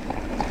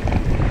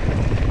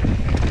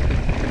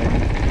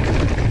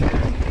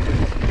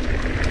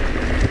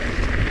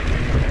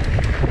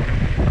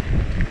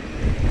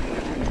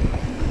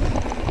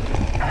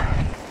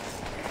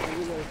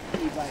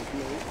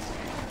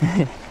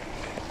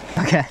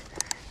 Okay.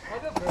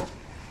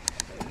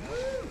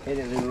 Hit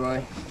it,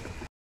 Leroy.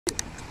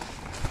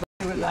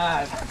 Do it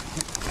live.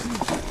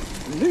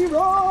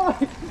 Leroy!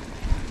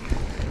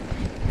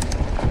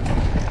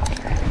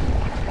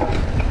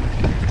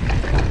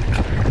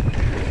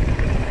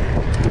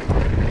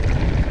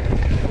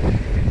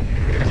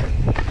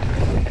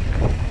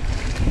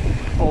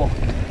 Oh.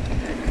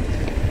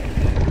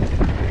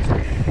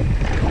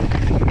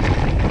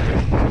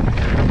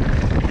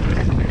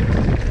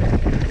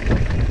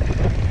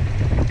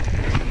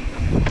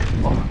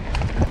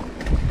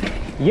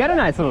 You got a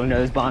nice little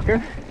nose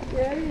bonker.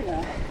 Yeah, you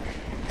know.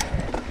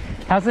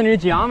 How's the new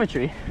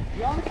geometry?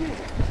 Geometry is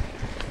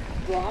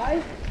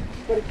dry,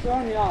 but it's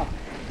throwing me off.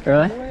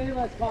 Really? I'm way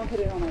less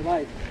confident on my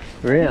bike.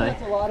 Really?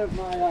 That's a lot of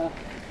my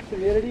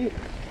humidity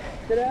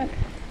today.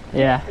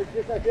 Yeah. It's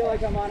just I feel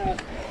like I'm on a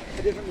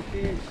different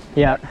machine.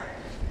 Yep.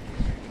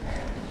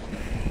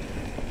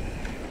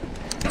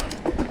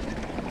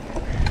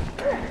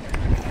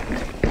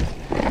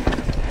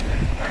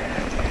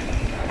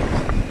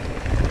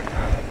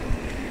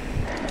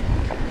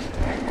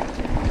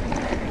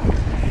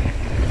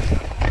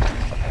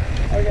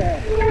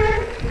 Okay.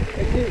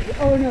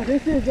 Oh no,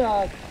 this is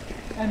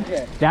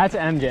MJ. That's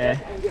MJ.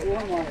 MJ,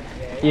 one more.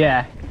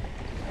 Yeah.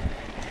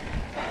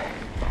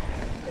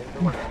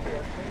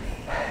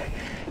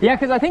 Yeah,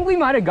 because I think we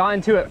might have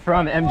gotten to it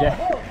from MJ.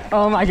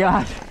 Oh my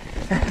gosh.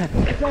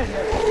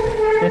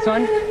 This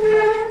one?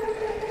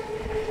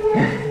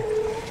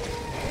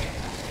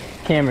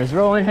 Camera's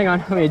rolling. Hang on,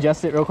 let me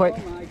adjust it real quick.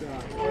 Oh my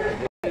god. What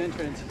a good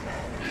entrance.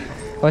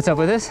 What's up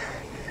with this?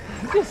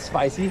 It's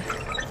spicy.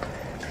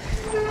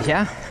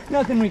 Yeah.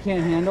 Nothing we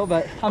can't handle,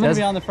 but I'm gonna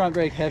be on the front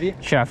brake heavy.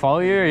 Should I follow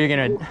you, or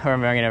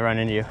am I gonna run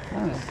into you? I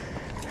don't know.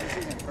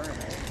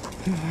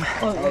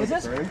 Oh, what is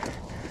this?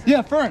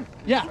 Yeah, Fern.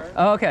 Yeah.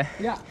 Oh, okay.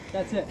 Yeah,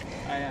 that's it.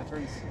 Oh yeah,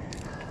 Fern's.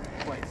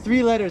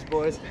 3 letters,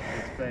 boys.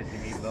 Spicy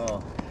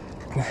meatball.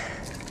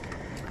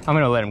 I'm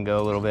gonna let him go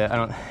a little bit.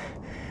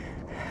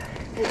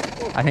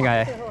 I think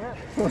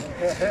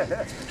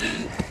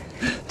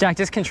Jack,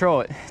 just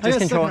control it. Just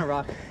control it.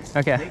 Rock.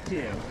 Okay. Take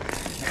 2.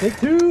 Take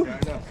 2.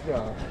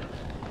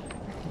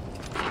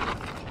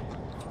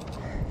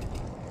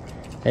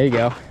 There you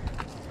go. Oh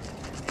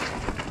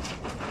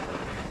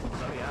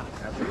yeah.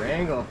 That's a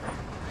wrangle.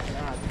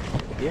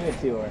 Give it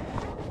to her.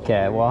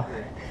 Okay, well,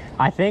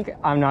 I think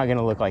I'm not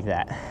gonna look like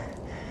that.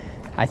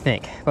 I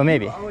think, but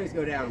maybe. You always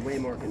go down way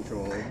more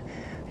controlled.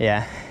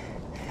 Yeah.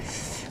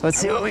 Let's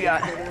see what we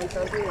got.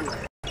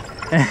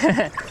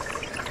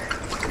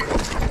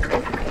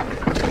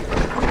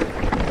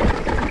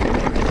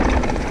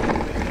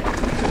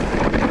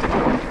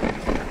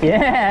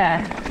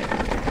 Yeah.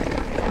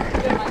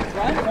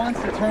 My front wants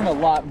to turn a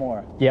lot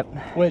more. Yep.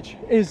 Which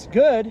is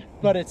good,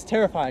 but it's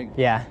terrifying.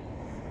 Yeah.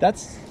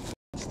 That's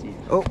steep.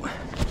 Oh.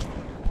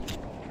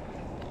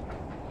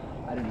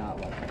 I do not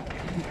like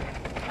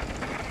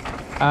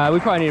that. We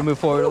probably need to move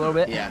forward a little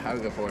bit. Yeah, I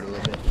would go forward a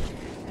little bit.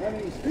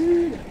 Having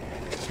speed.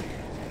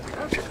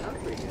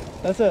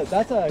 That's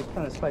a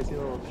kind of spicy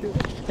little shoot.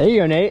 There you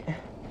go, Nate.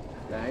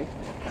 Nice.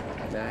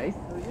 Nice.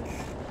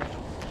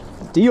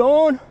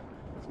 Dion.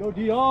 Let's go,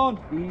 Dion.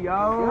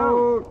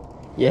 Dion.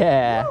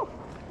 Yeah.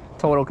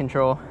 Total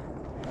control.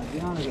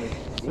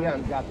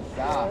 Dion's got the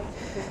stop.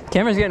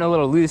 Camera's getting a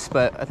little loose,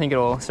 but I think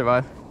it'll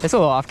survive. It's a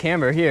little off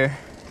camber here.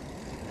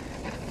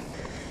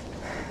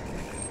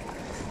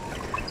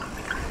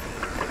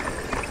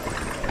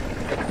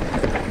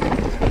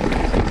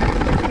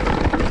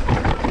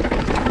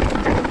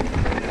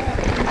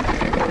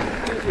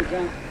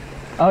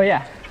 Oh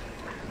yeah.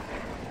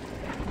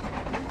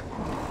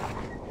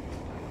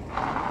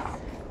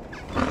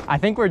 I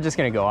think we're just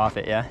gonna go off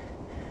it, yeah?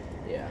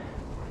 Yeah.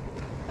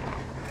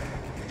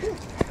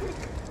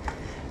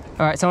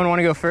 All right, someone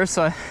wanna go first?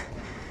 Does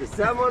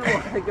someone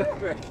want to go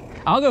first?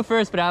 I'll go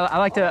first, but I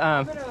like to.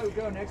 I'm gonna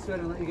go next to it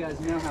and let you guys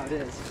know how it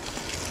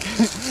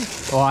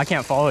is. Well, I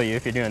can't follow you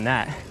if you're doing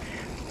that.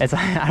 It's.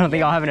 I don't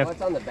think I'll have enough.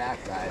 What's on the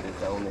back side is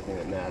the only thing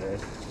that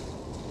matters.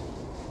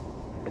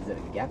 Is it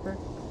a gapper?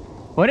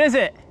 What is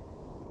it?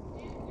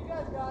 You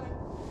guys got it.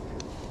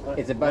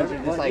 It's a bunch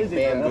of just like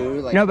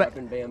bamboo, like No, but-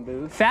 sharpened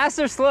bamboo. Fast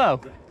or slow?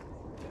 You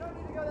don't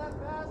need to go that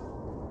fast.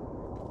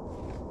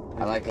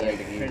 I like the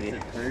ambiguity.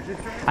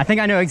 I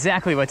think I know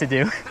exactly what to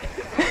do.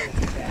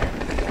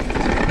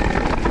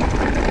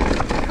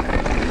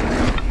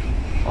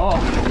 Oh.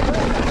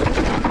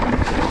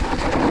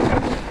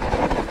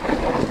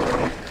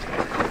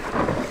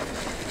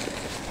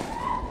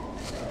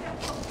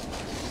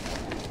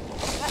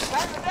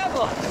 That's a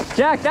double.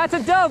 Jack, that's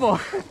a double.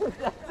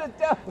 That's a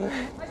double. I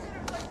should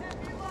have played 10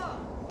 feet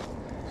long.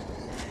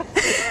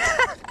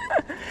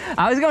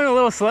 I was going a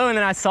little slow and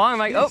then I saw him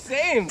like, oh,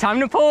 Same. time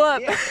to pull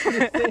up.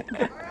 Alright,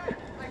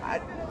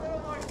 like a little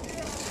more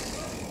skill.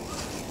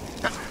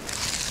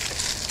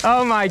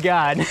 Oh my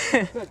God. So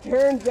it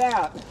turns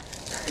out,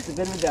 it's a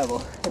bit of a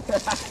double.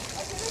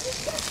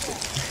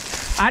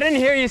 I didn't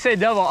hear you say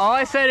double. All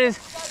I said is,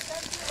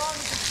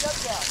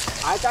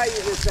 I thought you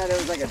just said it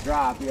was like a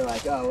drop. You're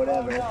like, oh,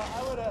 whatever. No,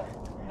 I would have.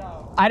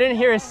 No. I didn't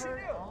hear us.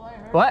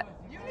 What?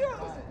 You knew it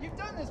was. You've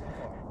done this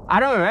before. I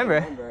don't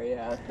remember.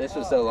 Yeah, this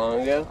was so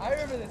long ago. I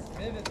remember this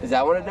vividly. Is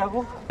that one a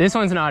double? This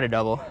one's not a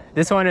double.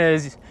 This one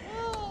is,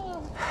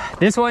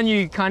 this one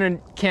you kind of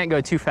can't go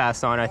too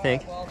fast on, I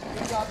think. Well,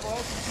 good job,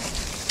 boys.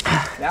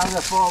 That was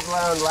a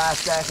full-blown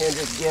last second.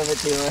 Just give it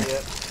to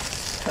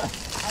her.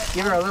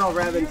 Give her a little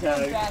rub and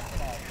tug. Fast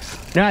enough.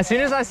 No, as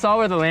soon as I saw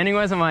where the landing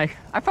was, I'm like,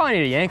 I probably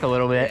need to yank a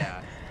little bit. Yeah.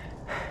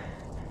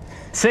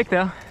 Sick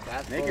though.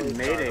 That's They can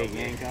Mayday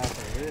yank off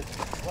of it.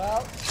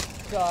 Well,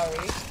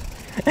 sorry.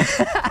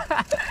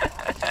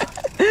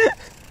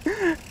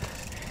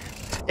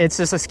 It's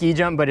just a ski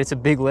jump, but it's a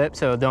big lip,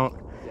 so don't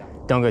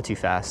go too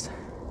fast.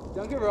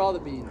 Don't give her all the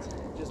beans.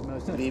 Just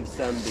most of Leave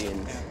some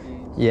beans.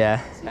 beans. Yeah.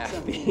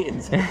 Half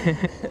beans.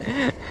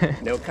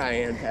 No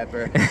cayenne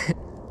pepper.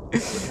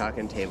 We're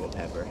talking table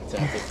pepper. So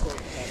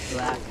it's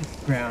black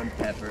ground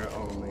pepper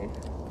only.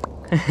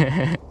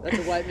 That's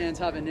a white man's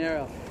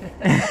habanero.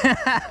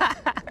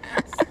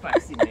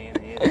 Spicy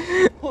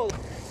mayonnaise.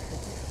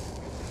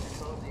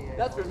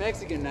 That's for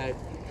Mexican night.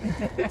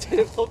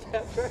 Table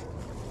pepper.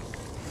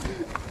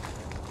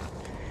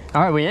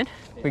 All right, we in?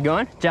 We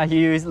going? Jack,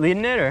 you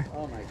leading it or?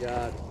 Oh my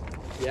God.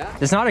 Yeah?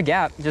 There's not a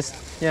gap, just,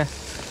 yeah.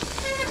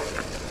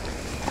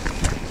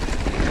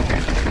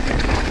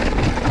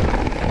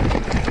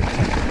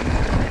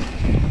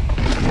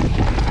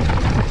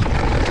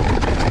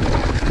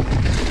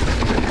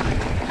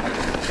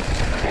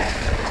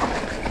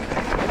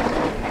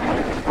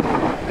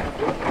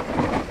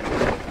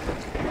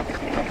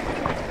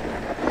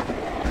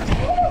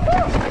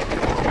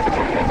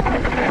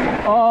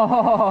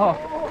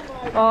 Oh,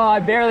 I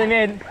barely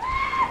made.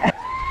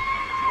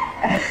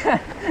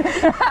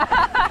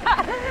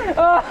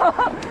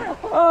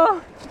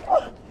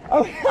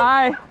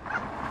 I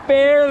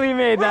barely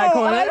made that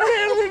corner. I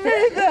barely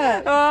made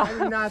that. I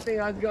did not think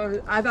I was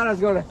going. I thought I was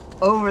going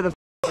over the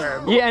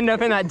berm. You end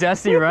up in that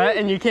dusty rut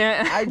and you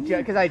can't.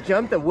 Because I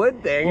jumped the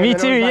wood thing. Me and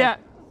then too, I was like, yeah.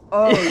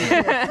 Oh, you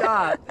can't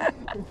stop.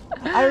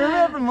 I remember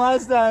that from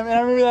last time, and I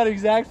remember that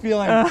exact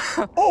feeling.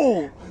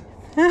 Oh!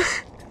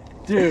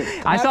 Dude.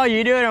 I saw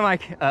you do it, I'm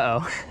like,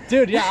 uh-oh.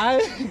 Dude, yeah,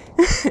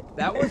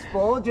 That was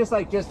full. Just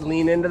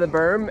lean into the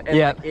berm, and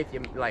Yeah. if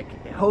you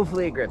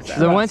hopefully it grips out.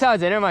 So once I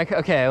was in, I'm like,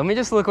 okay, let me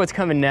just look what's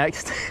coming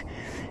next.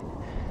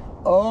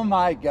 Oh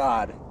my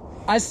God.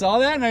 I saw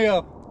that and I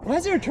go, why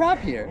is there a trap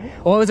here?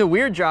 Well, it was a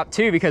weird drop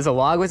too because the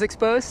log was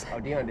exposed. Oh,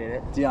 Dion did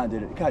it. Dion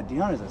did it. God,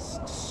 Dion is a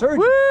surgeon.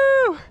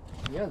 Woo!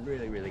 Dion's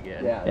really, really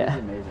good. Yeah, Yeah. this is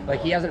amazing.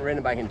 Like he hasn't ridden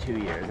a bike in 2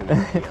 years. And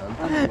that's Dion.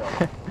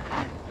 Unreal.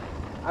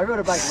 I rode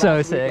a bike So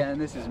last sick. weekend, and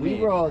this is me.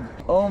 We rolled.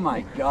 Oh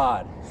my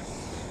God.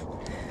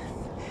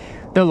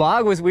 The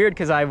log was weird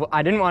because I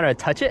didn't want to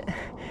touch it.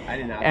 I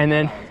did not. And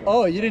then,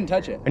 Oh, you didn't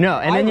touch it? no,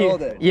 and I then you,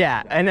 rolled it.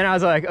 yeah, and then I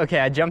was like, okay,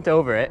 I jumped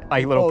over it,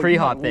 like a little Oh, you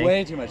pre-hop had thing.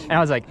 way too much And I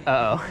was like,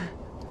 uh-oh.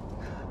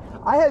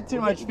 I had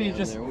too much speed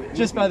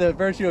just by the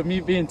virtue of me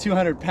being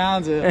 200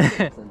 pounds of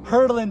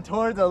hurtling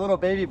towards a little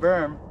baby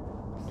berm.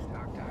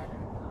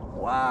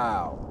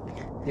 Wow.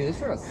 Dude, this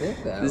trail's sick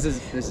though. This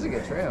is a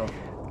good trail.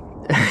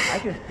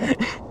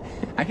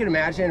 I can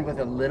imagine with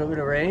a little bit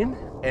of rain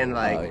and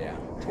like Oh, yeah.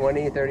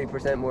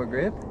 20-30% more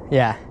grip.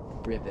 Yeah.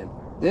 Ripping.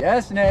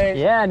 Yes, Nate.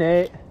 Yeah,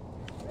 Nate.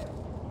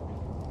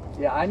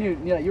 Yeah, I knew.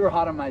 Yeah, you were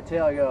hot on my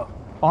tail. I go.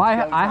 Oh,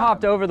 I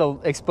hopped over the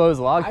exposed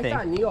log I thing.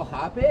 saw Neil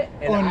hop it,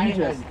 and Oh, and I you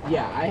had, just-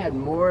 I had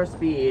more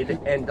speed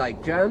and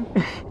like jump,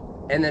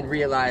 and then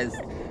realized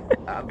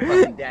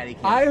fucking daddy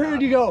can't I stop.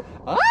 heard you go.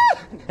 Ah!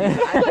 I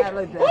had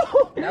like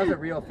that was a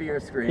real fear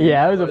scream.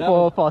 Yeah, it was a That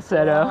full was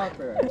falsetto.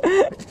 proper. I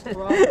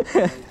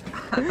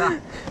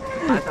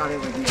thought it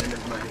was the end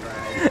of my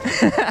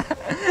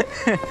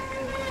ride.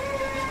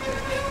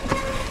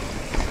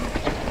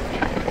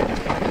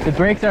 The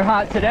brakes are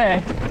hot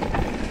today.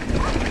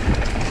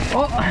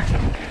 Oh,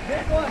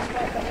 This one felt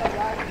like that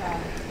last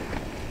time.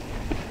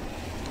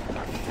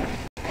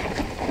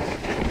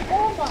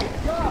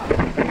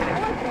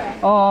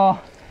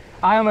 Oh,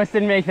 I almost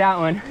didn't make that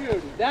one.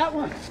 Dude, that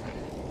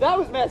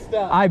was messed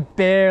up. I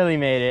barely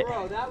made it.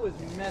 Bro, that was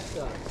messed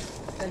up.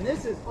 And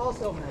this is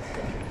also messed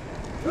up.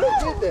 Who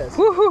did this?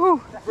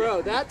 Woohoo!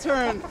 Bro, that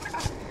turn,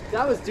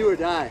 that was do or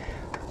die.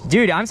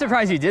 Dude, I'm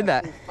surprised you did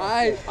that.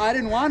 I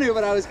didn't want to,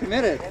 but I was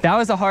committed. That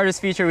was the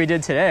hardest feature we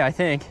did today, I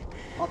think.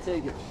 I'll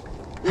take it.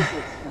 This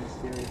looks kind of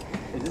scary.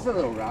 Is this a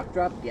little rock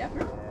drop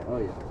gapper? Oh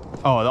yeah.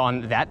 Oh,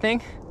 on that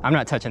thing? I'm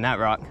not touching that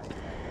rock.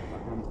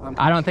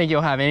 I don't think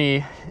you'll have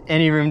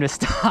any room to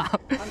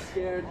stop. I'm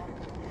scared,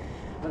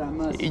 but I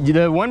must.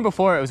 The one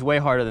before it was way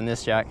harder than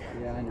this, Jack.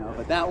 Yeah, I know,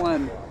 but that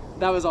one,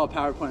 that was all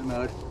PowerPoint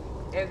mode.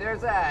 If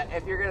there's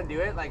if you're gonna do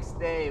it, like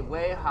stay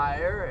way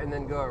higher and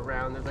then go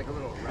around. There's like a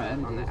little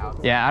run on the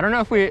outside. Yeah, I don't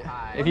know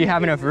if you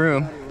have enough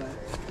room.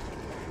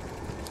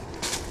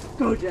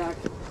 Go, Jack.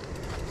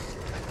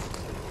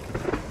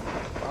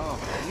 Oh,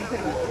 you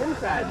took the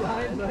inside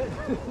line, but...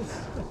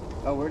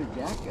 Oh, where did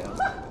Jack go?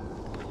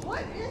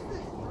 What is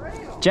this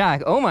trail?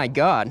 Jack, oh my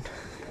God.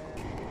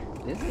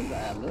 This is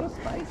a little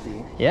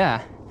spicy.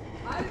 Yeah.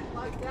 I didn't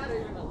like that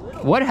even a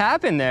little. What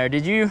happened there?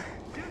 Did you?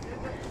 Dude,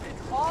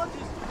 it's all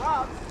just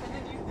drops, and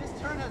then this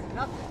turn has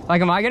nothing.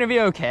 Like, am I gonna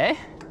be okay?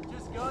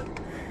 Just go,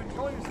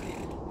 control your speed.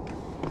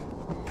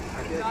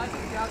 I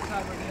think the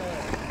outside we're gonna,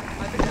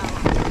 I think that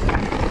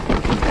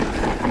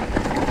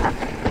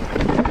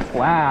one.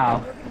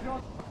 Wow.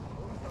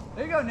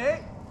 There you go,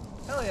 Nate.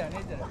 Hell yeah,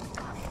 Nate did it.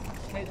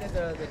 Nate did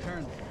the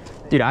turn.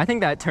 Dude, I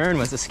think that turn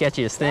was the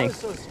sketchiest That thing. was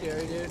so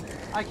scary, dude.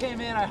 I came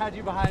in, I had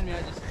you behind me,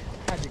 I just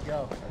had to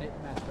go. Nate,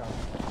 match drop.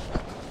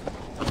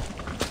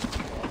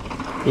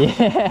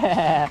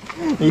 Yeah.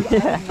 I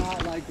Yeah. did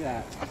not like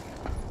that.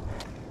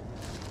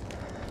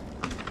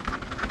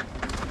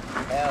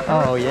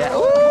 Oh yeah.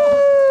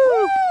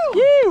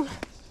 Woo!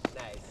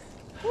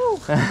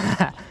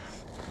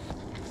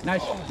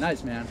 Nice.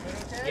 Nice, man.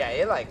 Yeah,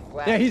 it like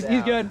flattens Yeah, he's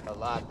out good. a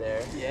lot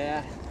there.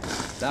 Yeah.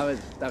 That was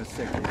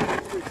sick, dude.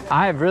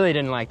 I really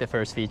didn't like the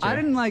first feature. I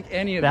didn't like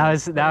any of That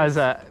them. was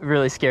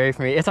really scary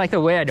for me. It's like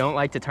the way I don't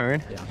like to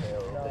turn. Yeah. No,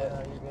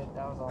 you're good.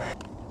 That was all.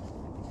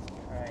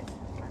 Alright.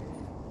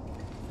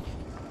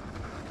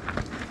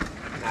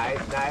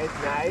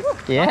 Nice.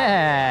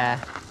 Yeah.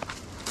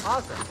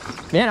 Awesome.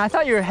 Man, I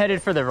thought you were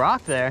headed for the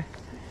rock there.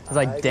 I was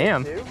like,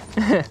 damn.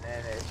 I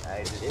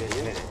just didn't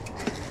hit it.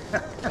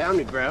 Found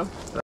me, bro.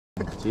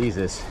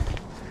 Jesus.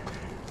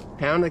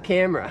 Pound the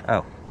camera.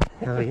 Oh.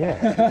 Oh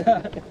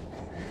yeah.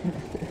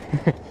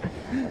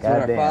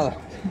 God damn.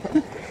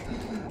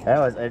 That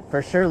was, it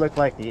for sure looked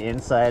like the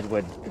inside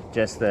would,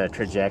 just the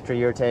trajectory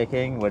you're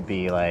taking would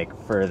be like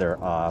further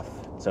off.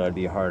 So it'd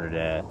be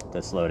harder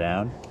to slow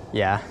down.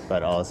 Yeah.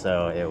 But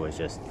also it was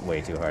just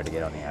way too hard to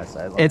get on the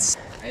outside line. It's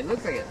It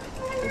looks like it.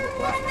 Is it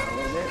flat now a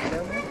little bit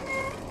down there?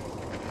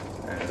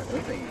 I don't know. It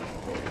looks like you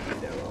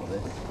pulled down all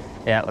this.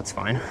 yeah, it looks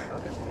fine.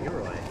 Okay, you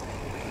were right.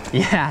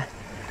 Yeah.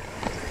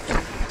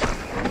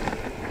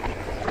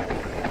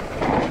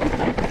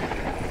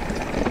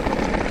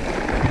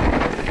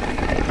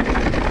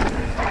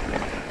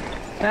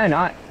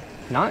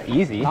 Not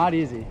easy. Not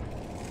easy.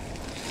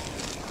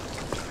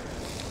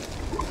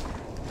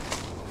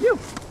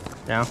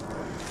 No.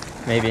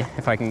 Maybe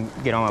if I can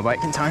get on my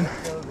bike in time.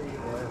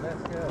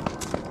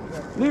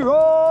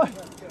 Leroy! Get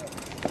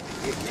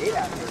Nate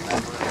out here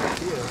that one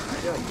too. I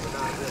feel like you're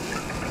not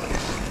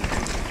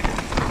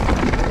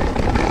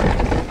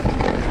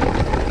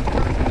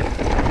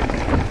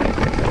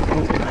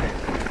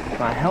good.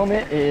 My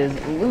helmet is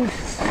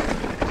loose.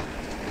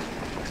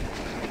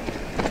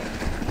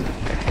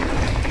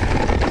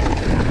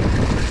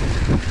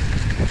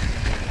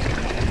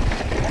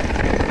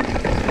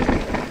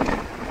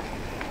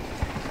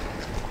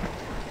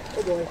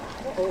 Oh boy.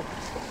 Uh-oh.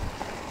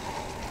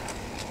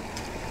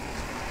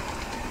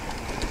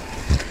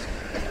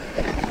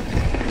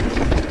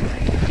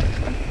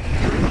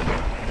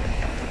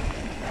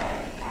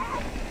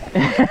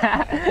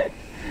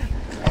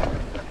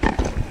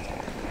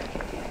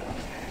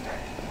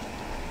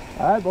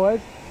 All right,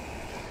 boys.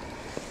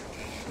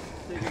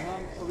 Take him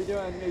home. What are we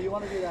doing? You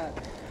want to do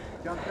that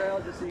jump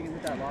trail just so you can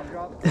hit that log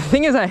drop? The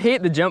thing is, I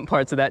hate the jump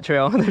parts of that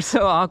trail. They're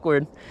so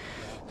awkward.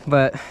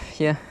 But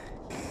yeah.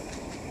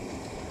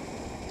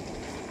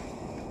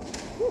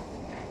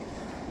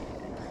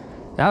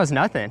 That was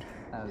nothing.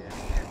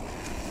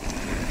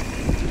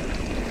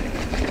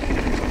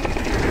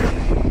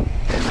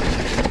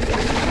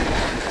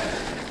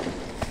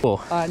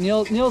 Cool.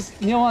 Neil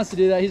wants to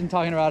do that. He's been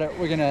talking about it.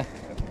 We're gonna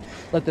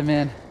let the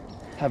man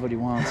have what he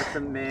wants. Let the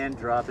man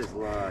drop his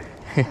log.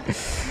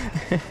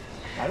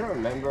 I don't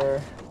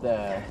remember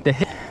the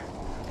hit.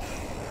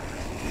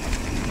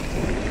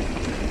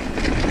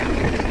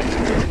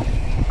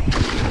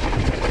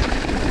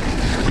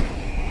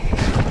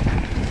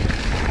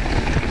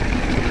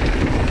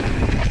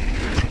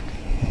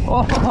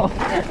 Oh,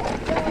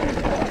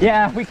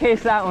 yeah, we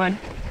cased that one,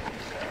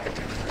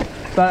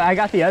 but I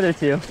got the other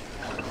two.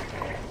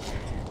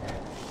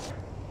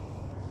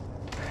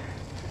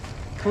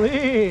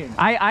 Clean.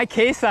 I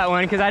cased that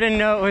one because I didn't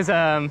know it was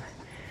a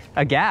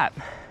gap.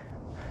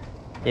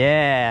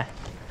 Yeah.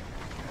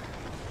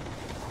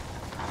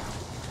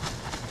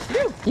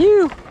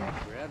 You.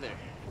 Brother.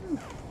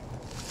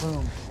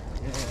 Boom.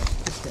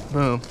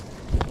 Boom.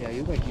 Yeah,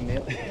 you look like you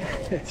nailed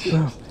it.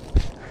 Boom.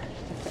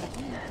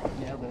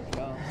 Nailed it.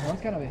 Well,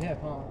 one's kind of a hip,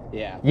 huh?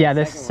 Yeah. Yeah,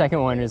 this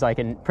second one is like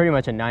pretty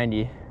much a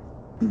 90.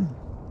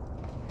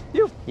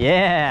 You.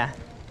 Yeah.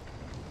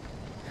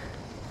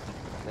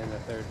 And the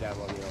third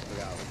double, Neil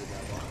forgot was the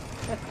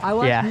double. I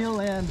watched Yeah. Neil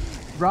land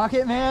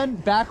Rocket Man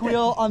back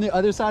wheel on the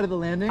other side of the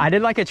landing. I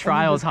did like a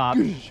trials hop.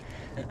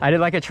 I did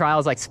like a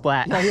trials like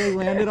splat. Yeah, he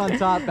landed on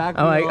top, back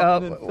wheel, I'm like, oh.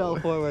 and then fell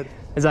forward.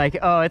 It's like,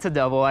 oh, it's a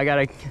double. I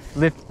gotta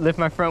lift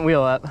my front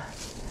wheel up.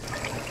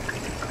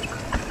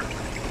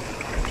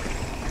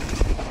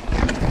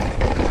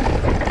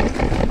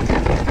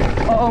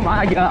 Oh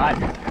my God.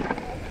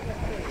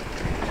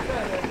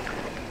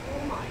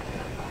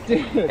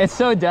 Dude. It's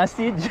so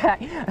dusty,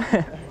 Jack.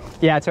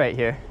 Yeah, it's right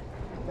here.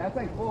 That's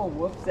like full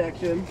whoop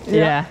section.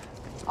 Yeah.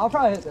 I'll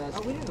probably hit this.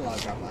 Oh, we did a lot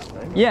of drop last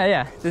time.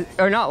 Yeah.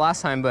 Or not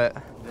last time, but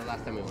The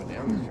last time we went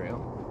down this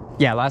trail.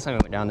 yeah, last time we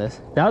went down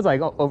this. That was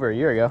like over a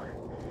year ago.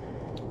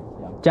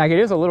 Jack, it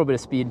is a little bit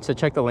of speed, so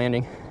check the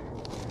landing.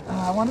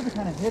 I wanted to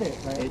kind of hit it,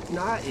 right? It's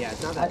not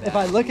that bad. If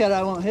I look at it,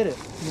 I won't hit it,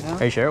 you know?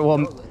 Are you sure?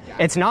 Well,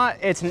 it's not,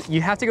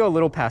 you have to go a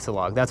little past the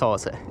log. That's all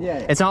it's. Yeah.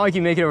 It's not like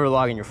you make it over the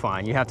log and you're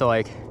fine. You have to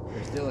like.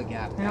 There's still a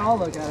gap. Yeah, I'll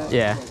look at it.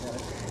 Yeah.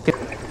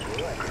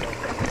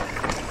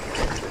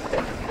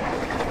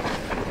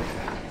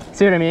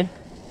 See what I mean?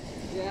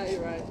 Yeah,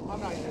 you're right. I'm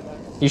not gonna hit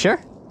that. You sure?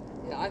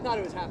 Yeah, I thought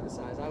it was half the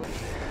size.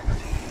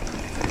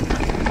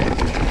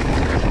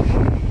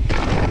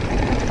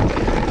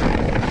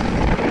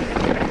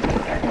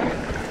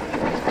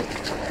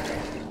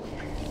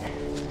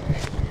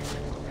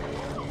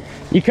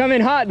 You come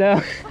in hot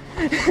though.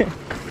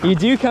 You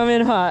do come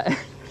in hot.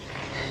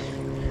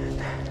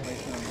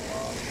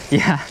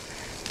 Yeah.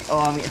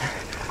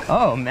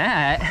 Oh,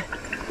 Matt.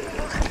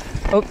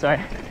 Oh, sorry.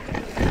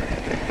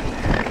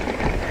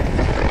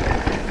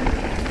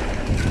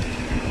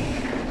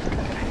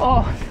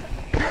 Oh.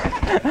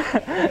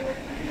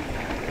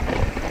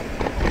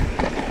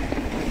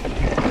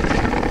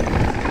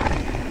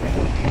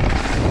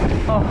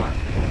 Oh.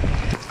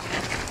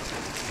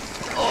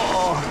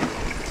 Oh.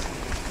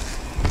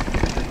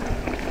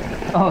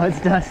 Oh,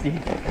 it's dusty. Easy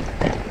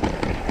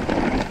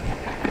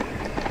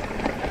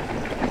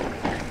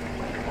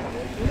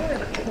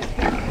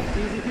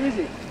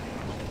peasy.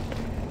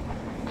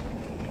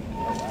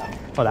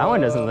 Well, that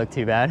one doesn't look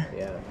too bad.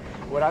 Yeah.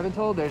 What I've been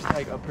told, there's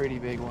like a pretty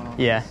big one on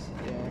Yeah. this.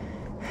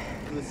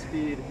 Yeah. The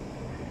speed.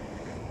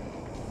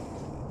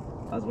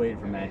 I was waiting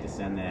for Matt to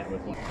send that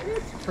with one.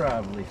 It's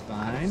probably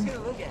fine. Just gonna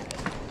look at it.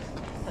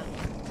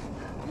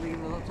 I'm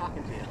leaving a little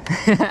talking to you.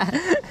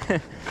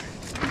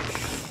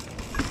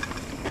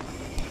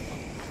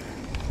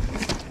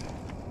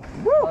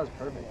 That was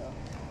perfect.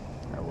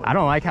 I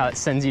don't like how it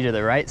sends you to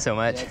the right so Yeah,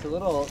 much. it's a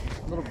little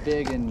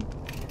big and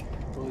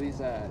well, these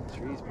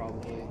trees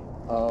probably.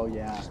 Oh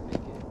yeah. Just make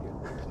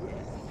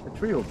it The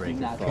tree will break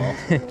not your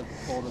fall.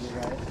 pull to the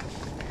right.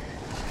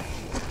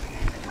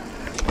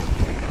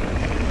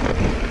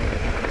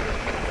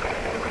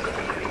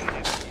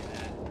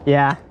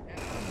 Yeah.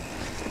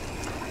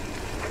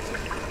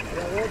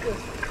 Yeah, we'll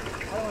just.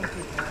 I don't want to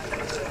keep that.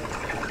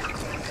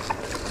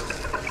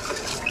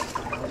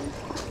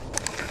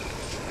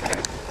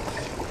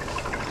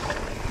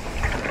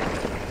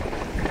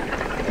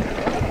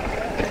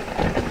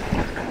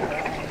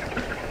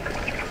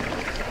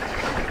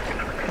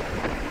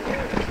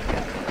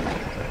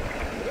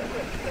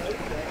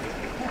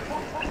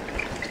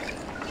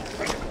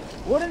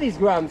 What are these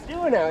grubs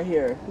doing out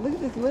here? Look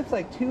at this lip's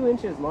like 2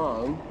 inches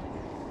long.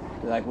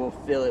 They're like, we'll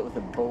fill it with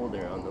a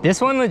boulder on the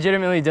This one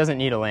legitimately doesn't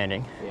need a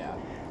landing. Yeah.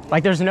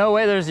 Like, there's no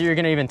way you're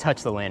gonna even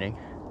touch the landing.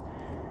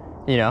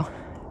 You know?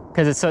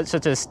 Because it's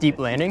such a steep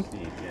landing.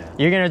 Steep, yeah.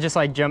 You're gonna just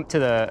like jump to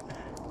the.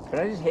 But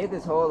I just hate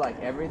this whole, like,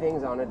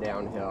 everything's on a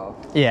downhill.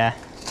 Yeah.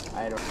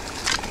 I don't.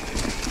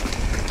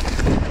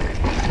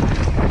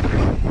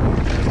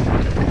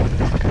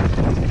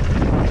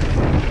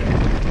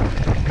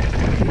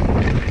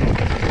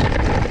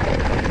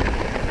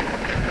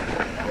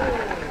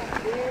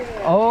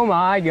 Oh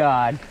my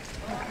God.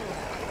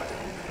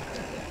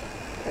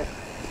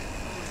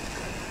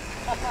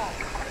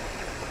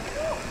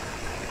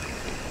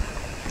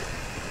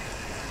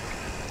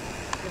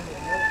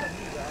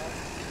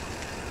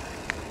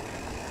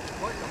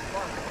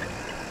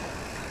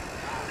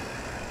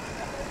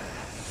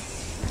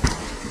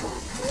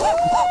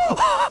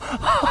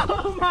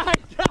 Oh my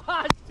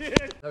God,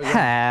 dude.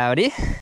 Howdy.